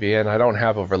Octavia and I don't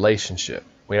have a relationship.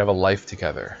 We have a life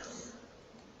together.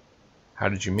 How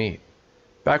did you meet?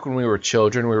 Back when we were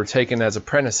children, we were taken as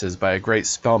apprentices by a great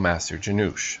spellmaster,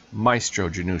 Janusz. Maestro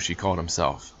Janusz, he called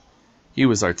himself. He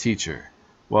was our teacher.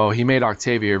 Well, he made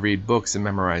Octavia read books and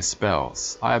memorize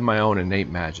spells. I have my own innate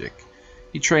magic.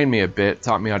 He trained me a bit,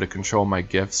 taught me how to control my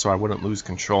gifts so I wouldn't lose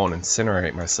control and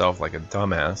incinerate myself like a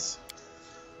dumbass.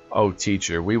 Oh,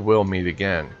 teacher, we will meet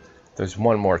again. There's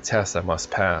one more test I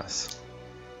must pass.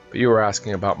 But you were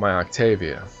asking about my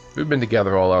Octavia. We've been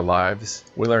together all our lives.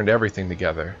 We learned everything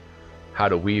together. How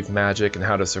to weave magic and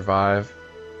how to survive.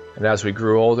 And as we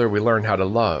grew older, we learned how to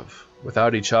love.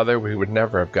 Without each other, we would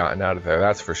never have gotten out of there,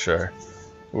 that's for sure.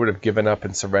 We would have given up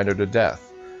and surrendered to death.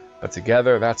 But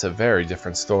together, that's a very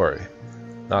different story.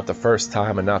 Not the first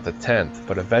time and not the 10th,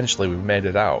 but eventually we made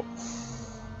it out.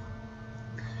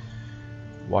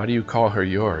 Why do you call her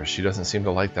yours? She doesn't seem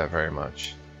to like that very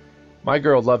much. My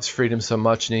girl loves freedom so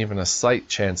much and even a slight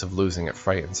chance of losing it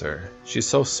frightens her. She's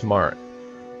so smart.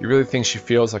 You really think she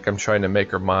feels like I'm trying to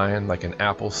make her mine, like an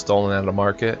apple stolen out of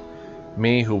market?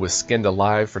 Me, who was skinned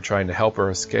alive for trying to help her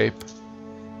escape?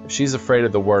 If she's afraid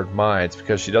of the word mine, it's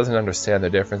because she doesn't understand the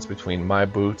difference between my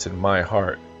boots and my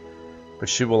heart. But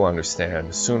she will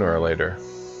understand, sooner or later.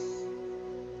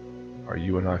 Are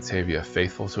you and Octavia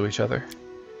faithful to each other?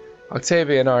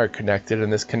 Octavia and I are connected,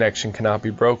 and this connection cannot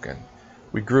be broken.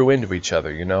 We grew into each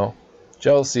other, you know.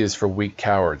 Jealousy is for weak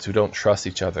cowards who don't trust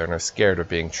each other and are scared of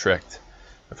being tricked.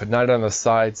 If a knight on the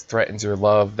sides threatens your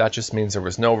love, that just means there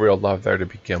was no real love there to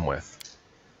begin with.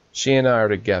 She and I are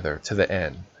together, to the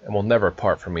end, and will never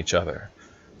part from each other.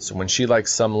 So when she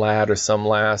likes some lad or some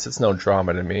lass, it's no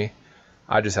drama to me.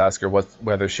 I just ask her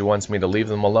whether she wants me to leave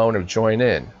them alone or join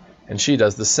in, and she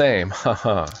does the same,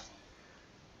 haha.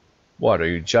 What, are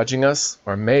you judging us?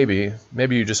 Or maybe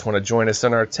you just want to join us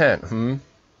in our tent,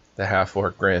 The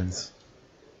half-orc grins.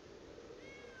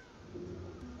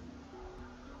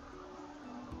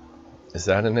 Is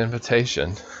that an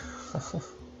invitation?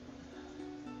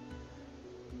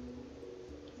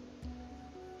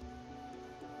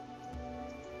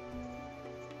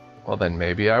 Well then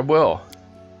maybe I will.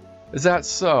 Is that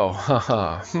so?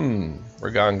 Haha.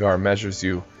 Ragangar measures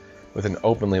you with an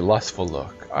openly lustful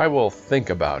look. I will think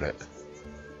about it.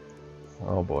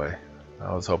 Oh boy.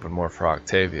 I was hoping more for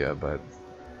Octavia, but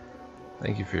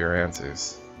thank you for your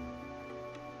answers.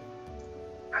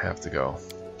 I have to go.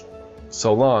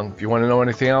 So long. If you want to know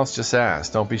anything else, just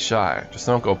ask. Don't be shy. Just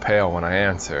don't go pale when I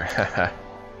answer.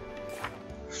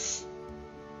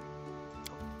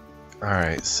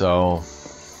 Alright, so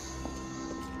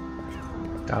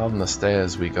down the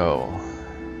stairs we go.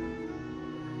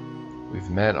 We've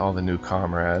met all the new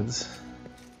comrades.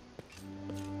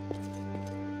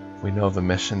 We know the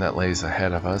mission that lays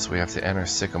ahead of us. We have to enter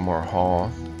Sycamore Hall.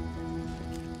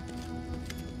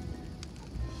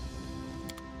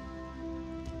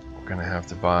 We're gonna have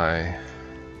to buy...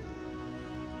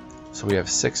 So we have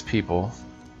 6 people.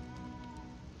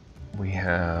 We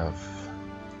have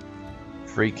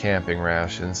 3 camping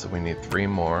rations, so we need 3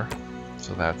 more.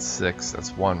 So that's 6,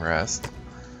 that's 1 rest.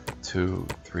 2,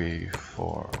 3,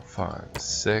 4, 5,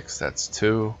 6, that's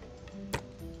 2.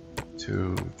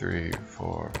 2, 3,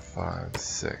 4, 5,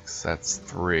 6. That's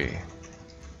 3.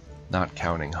 Not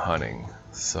counting hunting.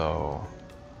 So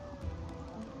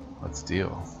let's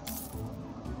deal.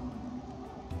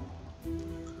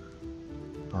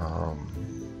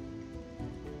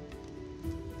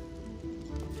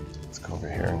 Let's go over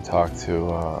here and talk to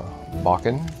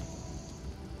Bakken.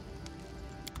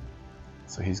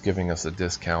 So he's giving us a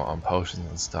discount on potions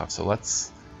and stuff. So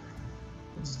let's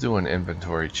do an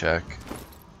inventory check.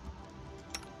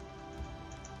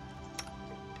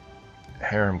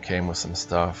 Harem came with some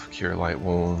stuff, cure light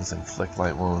wounds, inflict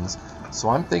light wounds. So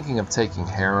I'm thinking of taking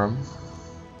Harem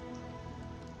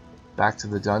back to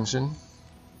the dungeon.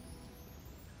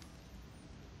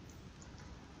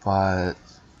 But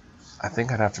I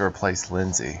think I'd have to replace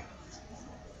Lindsay,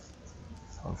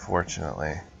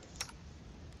 unfortunately.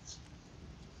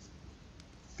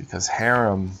 Because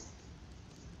Harem,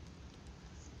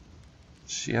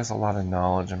 she has a lot of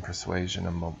knowledge and persuasion,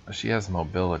 and she has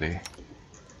mobility.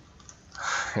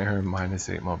 Harem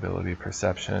 -8 mobility,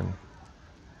 perception,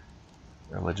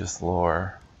 religious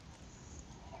lore,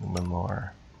 human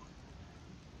lore.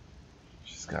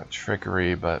 She's got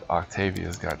trickery, but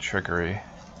Octavia's got trickery.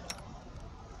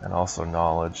 And also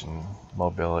knowledge and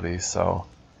mobility, so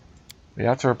we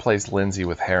have to replace Lindsay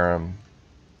with Harem.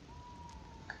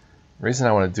 The reason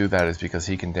I want to do that is because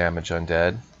he can damage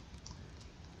undead.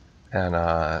 And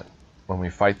when we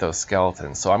fight those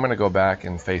skeletons. So I'm going to go back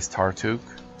and face Tartuk.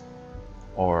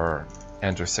 Or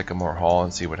enter Sycamore Hall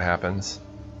and see what happens.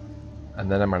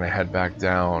 And then I'm going to head back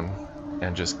down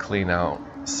and just clean out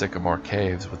Sycamore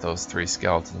Caves with those 3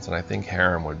 skeletons. And I think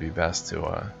Harem would be best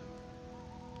to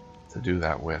do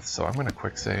that with. So I'm going to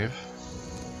quick save.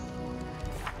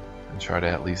 And try to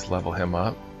at least level him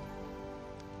up.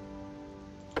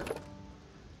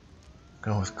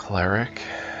 Go with Cleric.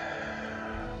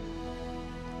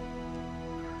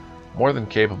 More than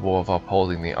capable of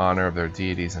upholding the honor of their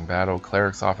deities in battle,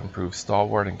 clerics often prove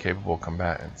stalwart and capable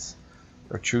combatants.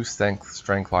 Their true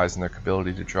strength lies in their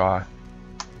capability to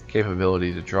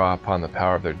draw upon the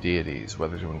power of their deities,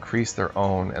 whether to increase their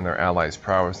own and their allies'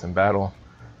 prowess in battle,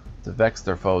 to vex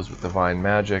their foes with divine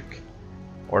magic,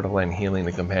 or to lend healing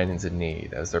to companions in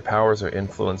need. As their powers are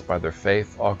influenced by their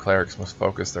faith, all clerics must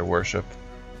focus their worship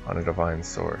on a divine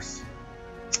source.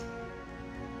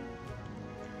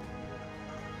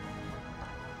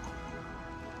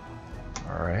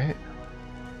 Alright.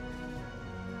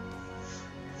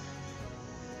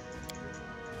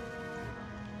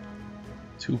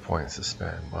 Two points to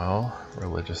spend. Well,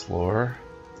 religious lore.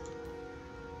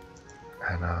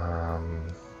 And I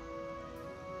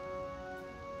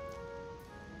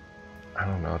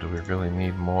don't know, do we really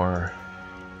need more?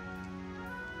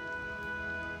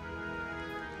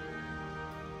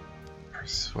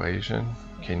 Persuasion?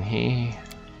 Can he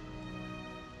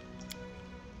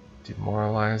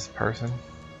demoralize person?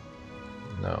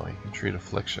 No, he can treat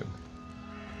affliction.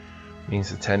 Means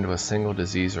to tend to a single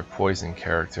disease or poison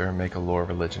character. Make a lore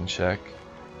religion check.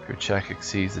 If your check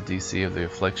exceeds the DC of the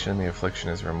affliction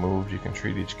is removed. You can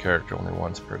treat each character only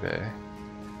once per day.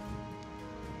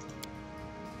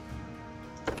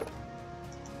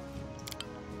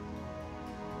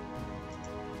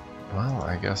 Well,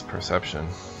 I guess perception.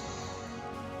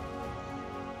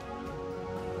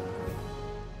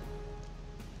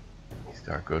 He's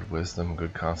got good wisdom,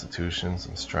 good constitution,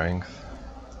 some strength.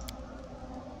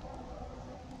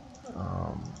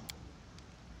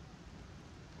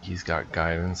 He's got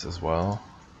guidance as well.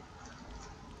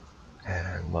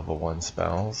 And level 1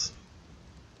 spells.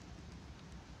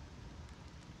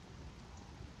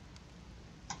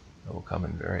 That will come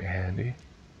in very handy.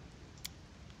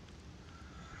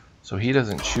 So he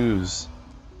doesn't choose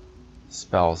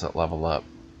spells that level up.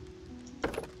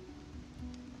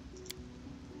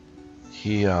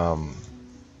 He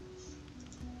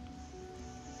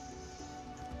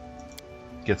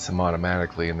gets them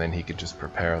automatically, and then he can just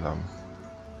prepare them.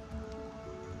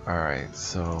 Alright,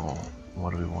 so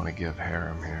what do we want to give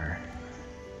Harem here?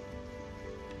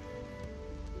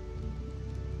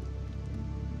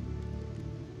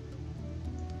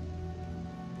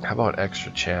 How about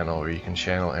extra channel, where you can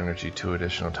channel energy 2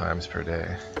 additional times per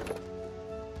day?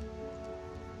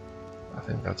 I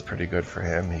think that's pretty good for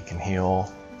him. He can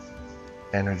heal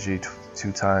energy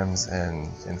 2 times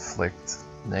and inflict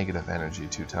negative energy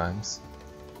 2 times.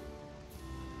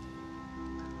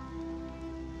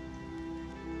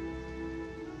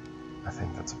 I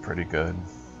think that's a pretty good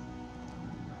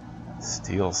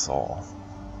Steel Soul.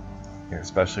 You're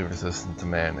especially resistant to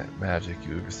magic.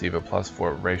 You receive a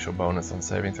 +4 racial bonus on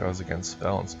saving throws against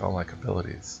spell and spell-like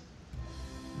abilities.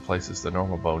 Replaces the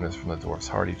normal bonus from the dwarf's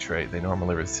hardy trait. They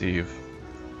normally receive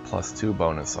 +2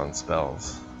 bonus on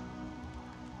spells.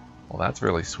 Well, that's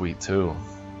really sweet too.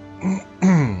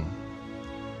 I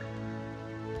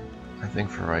think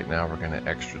for right now we're going to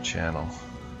extra channel.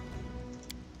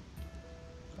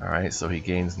 Alright, so he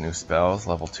gains new spells,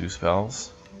 level 2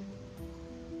 spells,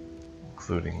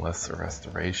 including Lesser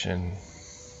Restoration,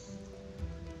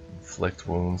 Inflict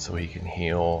Wounds so he can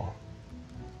heal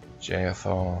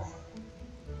Jaethal,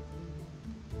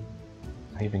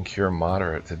 even Cure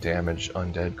Moderate to damage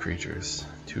undead creatures,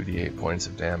 2d8 points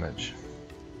of damage.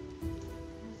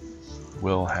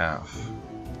 Will half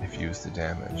if used to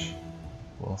damage.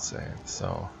 Will save.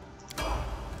 So,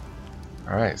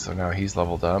 alright, so now he's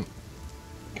leveled up.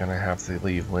 Gonna have to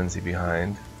leave Lindsay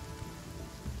behind.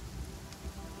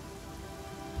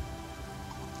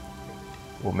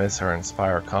 We'll miss her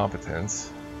Inspire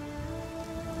Competence.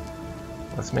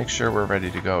 Let's make sure we're ready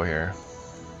to go here.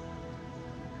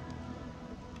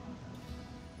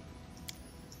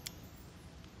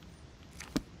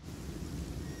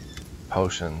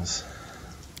 Potions.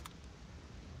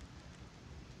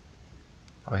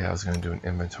 Oh yeah, I was going to do an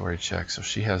inventory check. So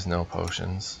she has no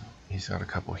potions. He's got a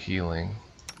couple healing.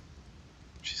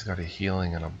 She's got a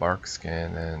healing and a bark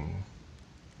skin and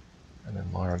an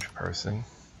enlarged person.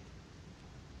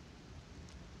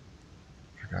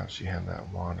 Forgot she had that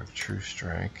wand of true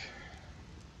strike.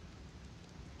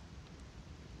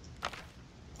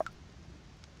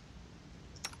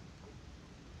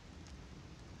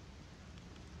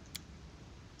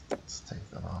 Let's take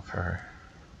that off her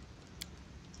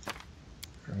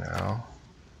for now.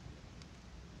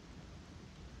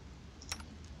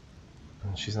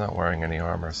 And she's not wearing any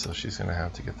armor, so she's going to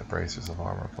have to get the bracers of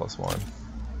armor +1.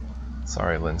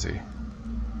 Sorry, Lindsay.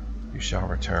 You shall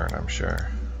return, I'm sure.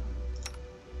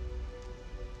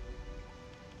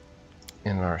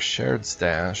 In our shared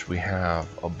stash, we have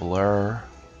a blur,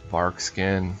 bark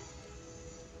skin,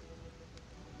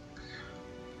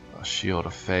 a shield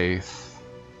of faith,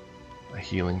 a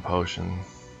healing potion,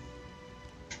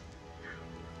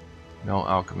 no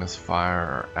alchemist fire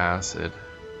or acid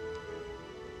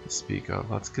to speak of.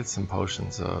 Let's get some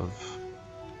potions of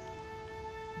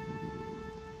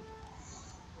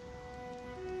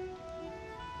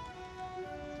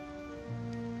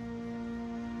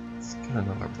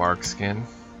another bark skin.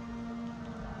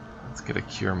 Let's get a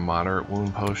cure moderate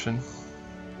wound potion.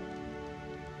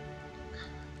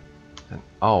 And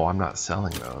oh, I'm not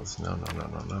selling those. No.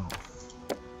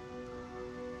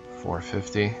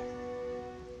 450.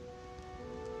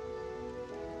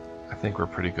 I think we're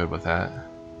pretty good with that.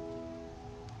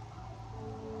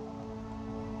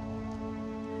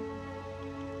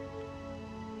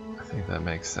 I think that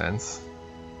makes sense.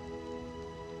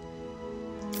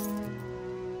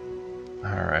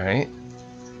 Alright,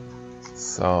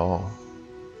 so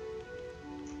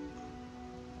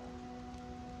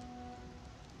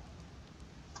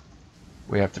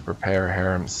we have to prepare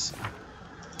Harem's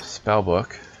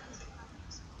spellbook.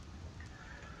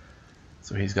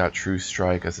 So he's got True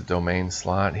Strike as a domain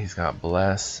slot, he's got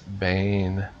Bless,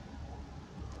 Bane,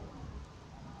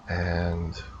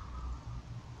 and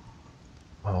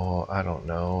oh, I don't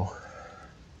know.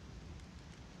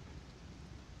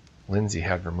 Lindsay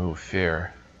had Remove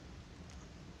Fear.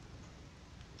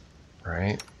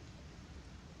 Right?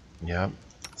 Yep.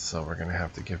 So we're gonna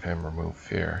have to give him Remove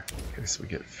Fear in case we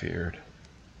get feared.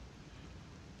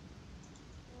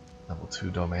 Level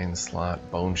 2 domain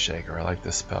slot, Bone Shaker. I like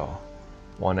this spell.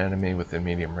 One enemy within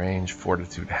medium range,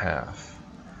 Fortitude half.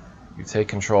 You take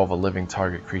control of a living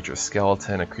target creature's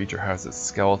skeleton. A creature has its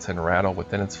skeleton rattle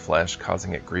within its flesh,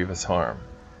 causing it grievous harm.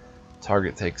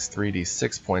 Target takes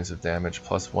 3d6 points of damage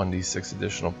plus 1d6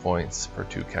 additional points per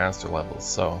 2 caster levels,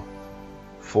 so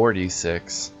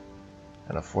 4d6,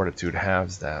 and a Fortitude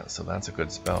halves that, so that's a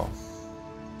good spell.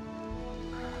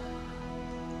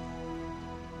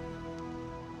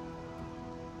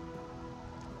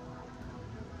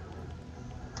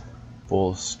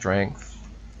 Full Strength.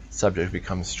 Subject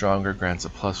becomes stronger, grants a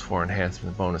 +4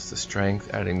 enhancement bonus to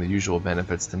strength, adding the usual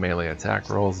benefits to melee attack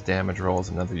rolls, damage rolls,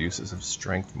 and other uses of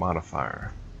strength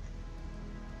modifier.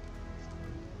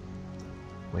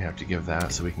 We have to give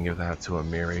that, so we can give that to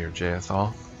Amiri or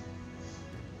Jaethal.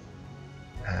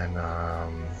 And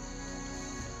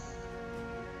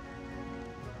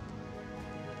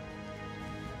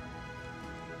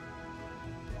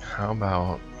how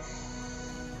about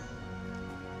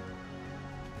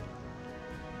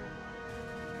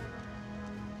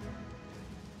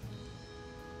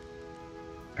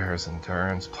Bear's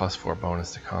Endurance, +4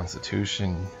 bonus to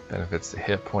Constitution, benefits to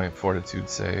hit point, Fortitude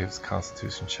saves,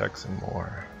 Constitution checks, and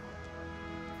more.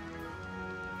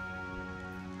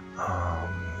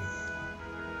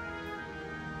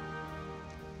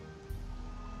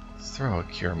 Let's throw a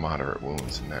cure moderate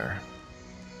wounds in there.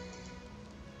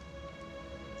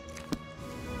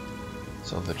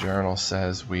 So the journal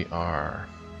says we are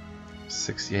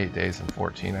 68 days and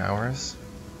 14 hours.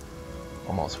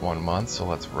 Almost 1 month, so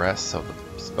let's rest so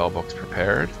the spellbook's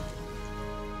prepared.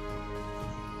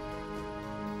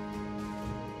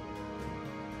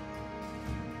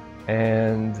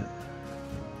 And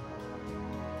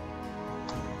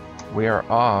we are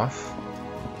off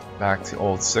back to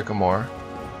Old Sycamore.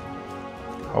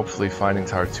 Hopefully finding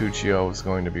Tartuccio is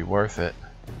going to be worth it.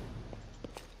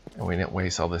 And we didn't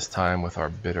waste all this time with our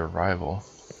bitter rival.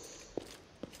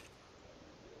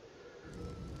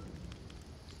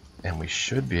 And we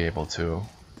should be able to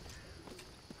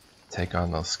take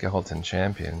on those skeleton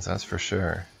champions, that's for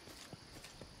sure.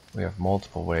 We have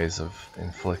multiple ways of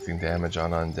inflicting damage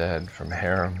on undead, from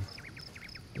Harem,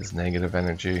 his negative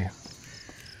energy,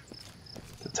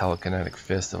 the telekinetic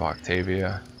fist of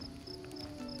Octavia,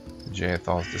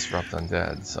 Jathal's disrupt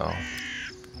undead, so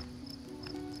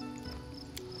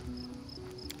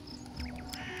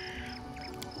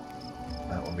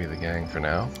that will be the gang for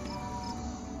now.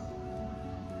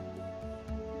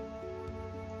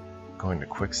 Going to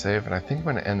quick save, and I think I'm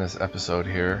going to end this episode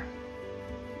here.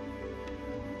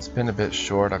 It's been a bit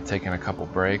short, I've taken a couple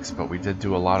breaks, but we did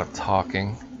do a lot of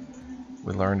talking.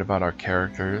 We learned about our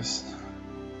characters.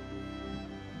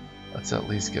 Let's at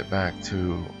least get back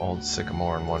to Old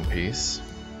Sycamore in one piece.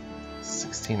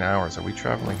 16 hours, are we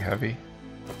traveling heavy?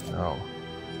 No.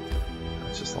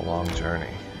 It's just a long journey.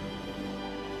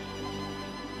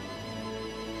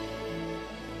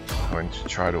 I'm going to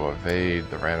try to evade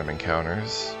the random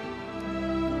encounters.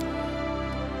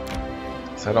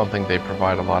 So I don't think they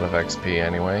provide a lot of XP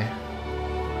anyway.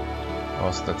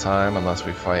 Most of the time, unless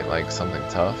we fight like something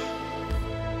tough.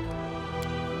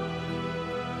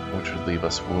 Which would leave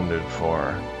us wounded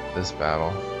for this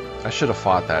battle. I should have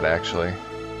fought that actually.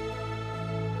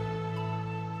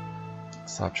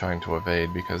 Stop trying to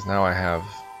evade because now I have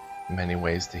many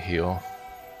ways to heal.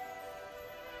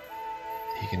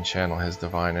 He can channel his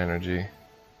divine energy.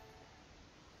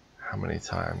 How many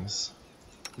times?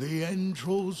 The end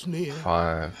draws near.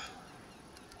 5.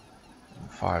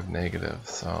 5 negative,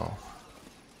 so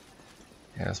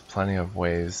he has plenty of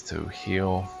ways to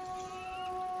heal.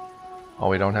 Oh,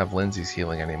 we don't have Lindsay's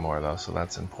healing anymore though, so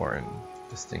that's an important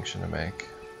distinction to make.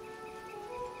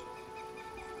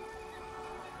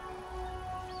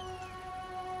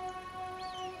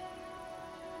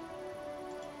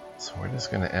 So we're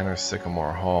just going to enter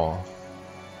Sycamore Hall.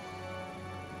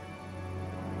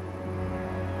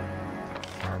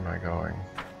 Where am I going?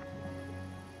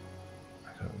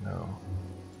 I don't know.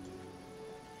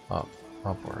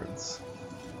 Upwards.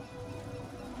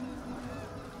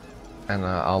 And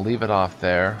I'll leave it off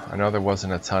there. I know there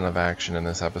wasn't a ton of action in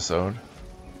this episode.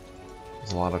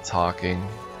 There's a lot of talking.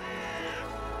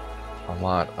 A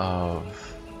lot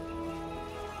of...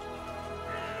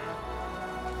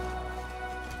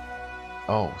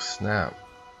 Oh, snap.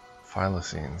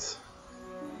 Phylacines.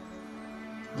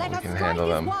 We can handle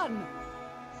them.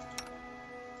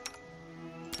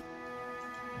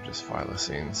 Just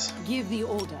Phylacines. Give the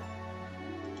order.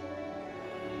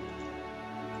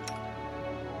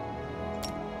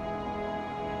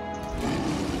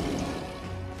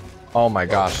 Oh my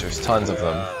gosh, there's tons of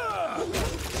them.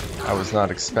 I was not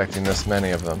expecting this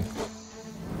many of them.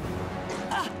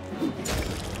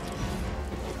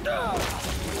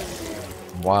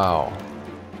 Wow.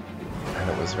 And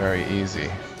it was very easy.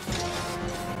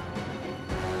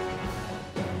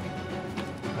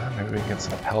 Maybe we can get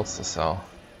some pelts to sell.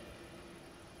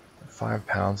 5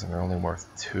 pounds and they're only worth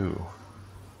 2.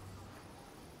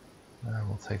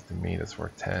 We'll take the meat, it's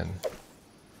worth 10.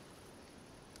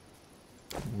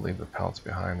 We'll leave the pelts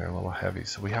behind, they're a little heavy.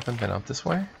 So we haven't been up this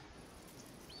way?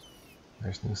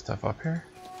 There's new stuff up here?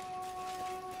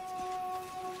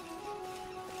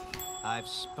 I've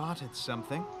spotted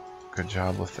something. Good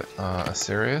job with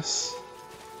Asirius.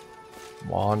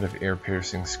 Wand of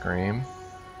ear-piercing scream.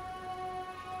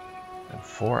 And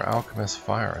 4 alchemist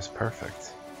fire is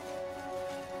perfect.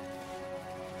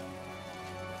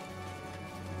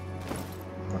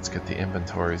 Let's get the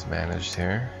inventories managed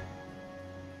here.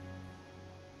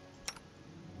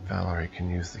 Valerie can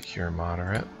use the cure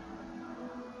moderate.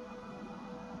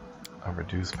 A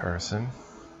reduced person.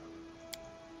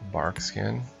 Bark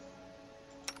skin.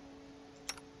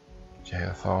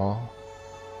 Jaethal.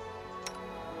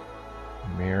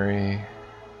 Miri.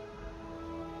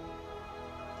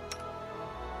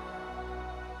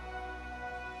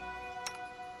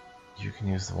 You can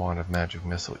use the Wand of Magic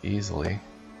Missile easily.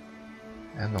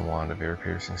 And the Wand of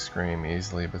Ear-Piercing Scream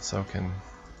easily, but so can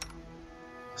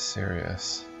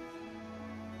Sirius.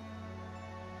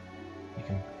 You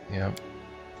can, yep.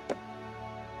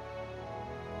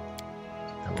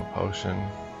 Give him a potion.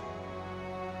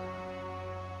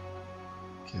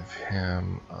 Give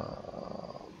him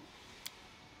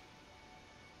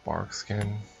bark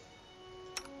skin.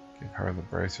 Give her the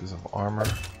bracers of armor.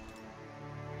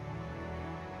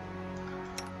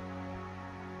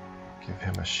 Give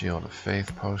him a shield of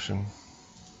faith potion.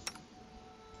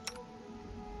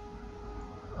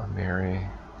 A Mary.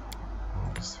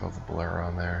 I'll just throw the blur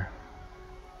on there.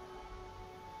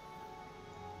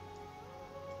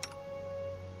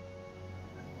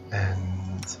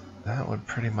 And that would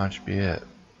pretty much be it.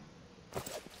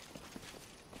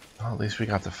 Well, at least we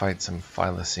got to fight some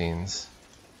Thylacines.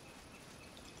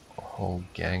 A whole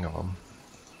gang of them.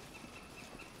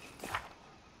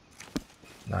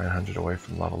 900 away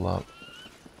from level up.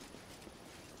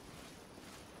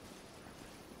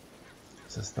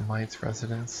 Is this the Might's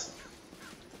residence?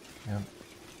 Yep.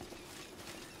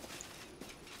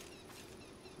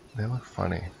 They look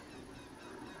funny.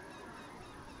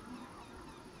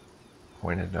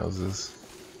 Pointed noses.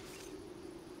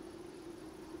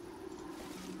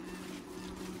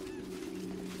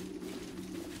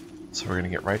 So we're gonna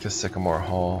get right to Sycamore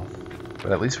Hall.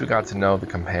 But at least we got to know the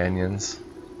companions.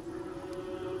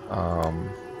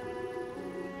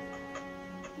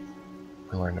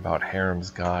 We learned about Harem's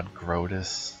god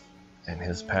Grotus and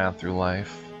his path through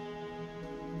life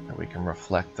that we can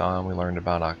reflect on. We learned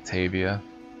about Octavia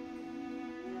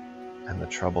and the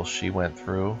trouble she went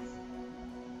through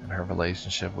and her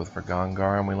relationship with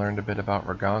Ragongar, and we learned a bit about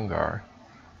Ragongar,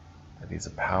 that he's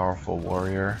a powerful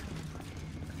warrior,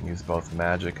 can use both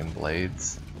magic and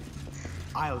blades.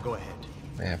 I'll go ahead.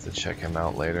 May have to check him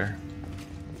out later.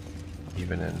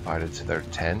 Even invited to their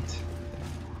tent,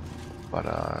 but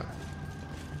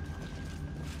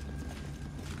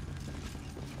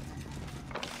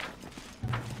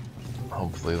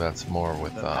hopefully that's more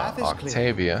with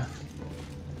Octavia,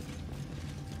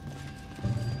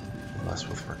 less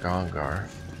with Ragongar.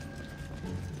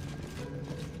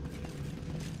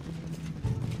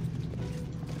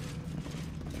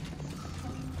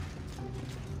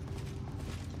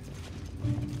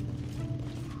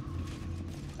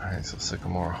 Alright, so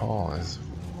Sycamore Hall is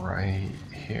right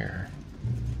here.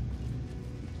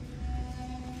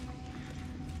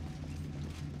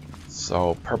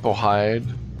 So Purple Hide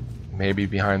may be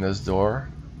behind this door.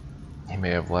 He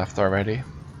may have left already.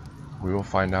 We will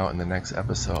find out in the next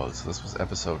episode. So this was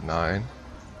episode 9.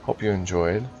 Hope you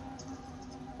enjoyed.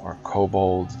 Our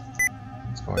kobold.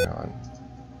 What's going on?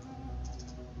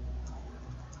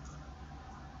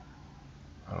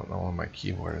 I don't know why my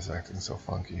keyboard is acting so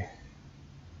funky.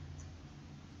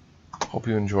 Hope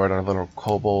you enjoyed our little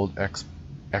kobold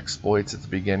exploits at the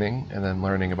beginning, and then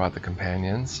learning about the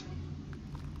companions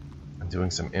and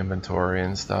doing some inventory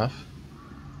and stuff.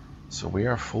 So we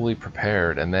are fully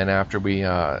prepared, and then after we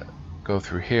go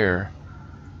through here,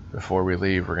 before we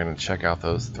leave, we're going to check out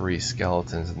those 3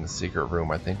 skeletons in the secret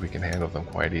room. I think we can handle them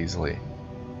quite easily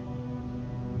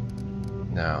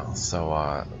now.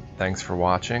 So thanks for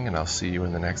watching, and I'll see you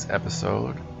in the next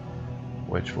episode,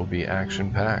 which will be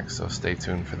action-packed, so stay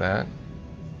tuned for that.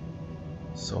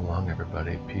 So long,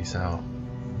 everybody. Peace out.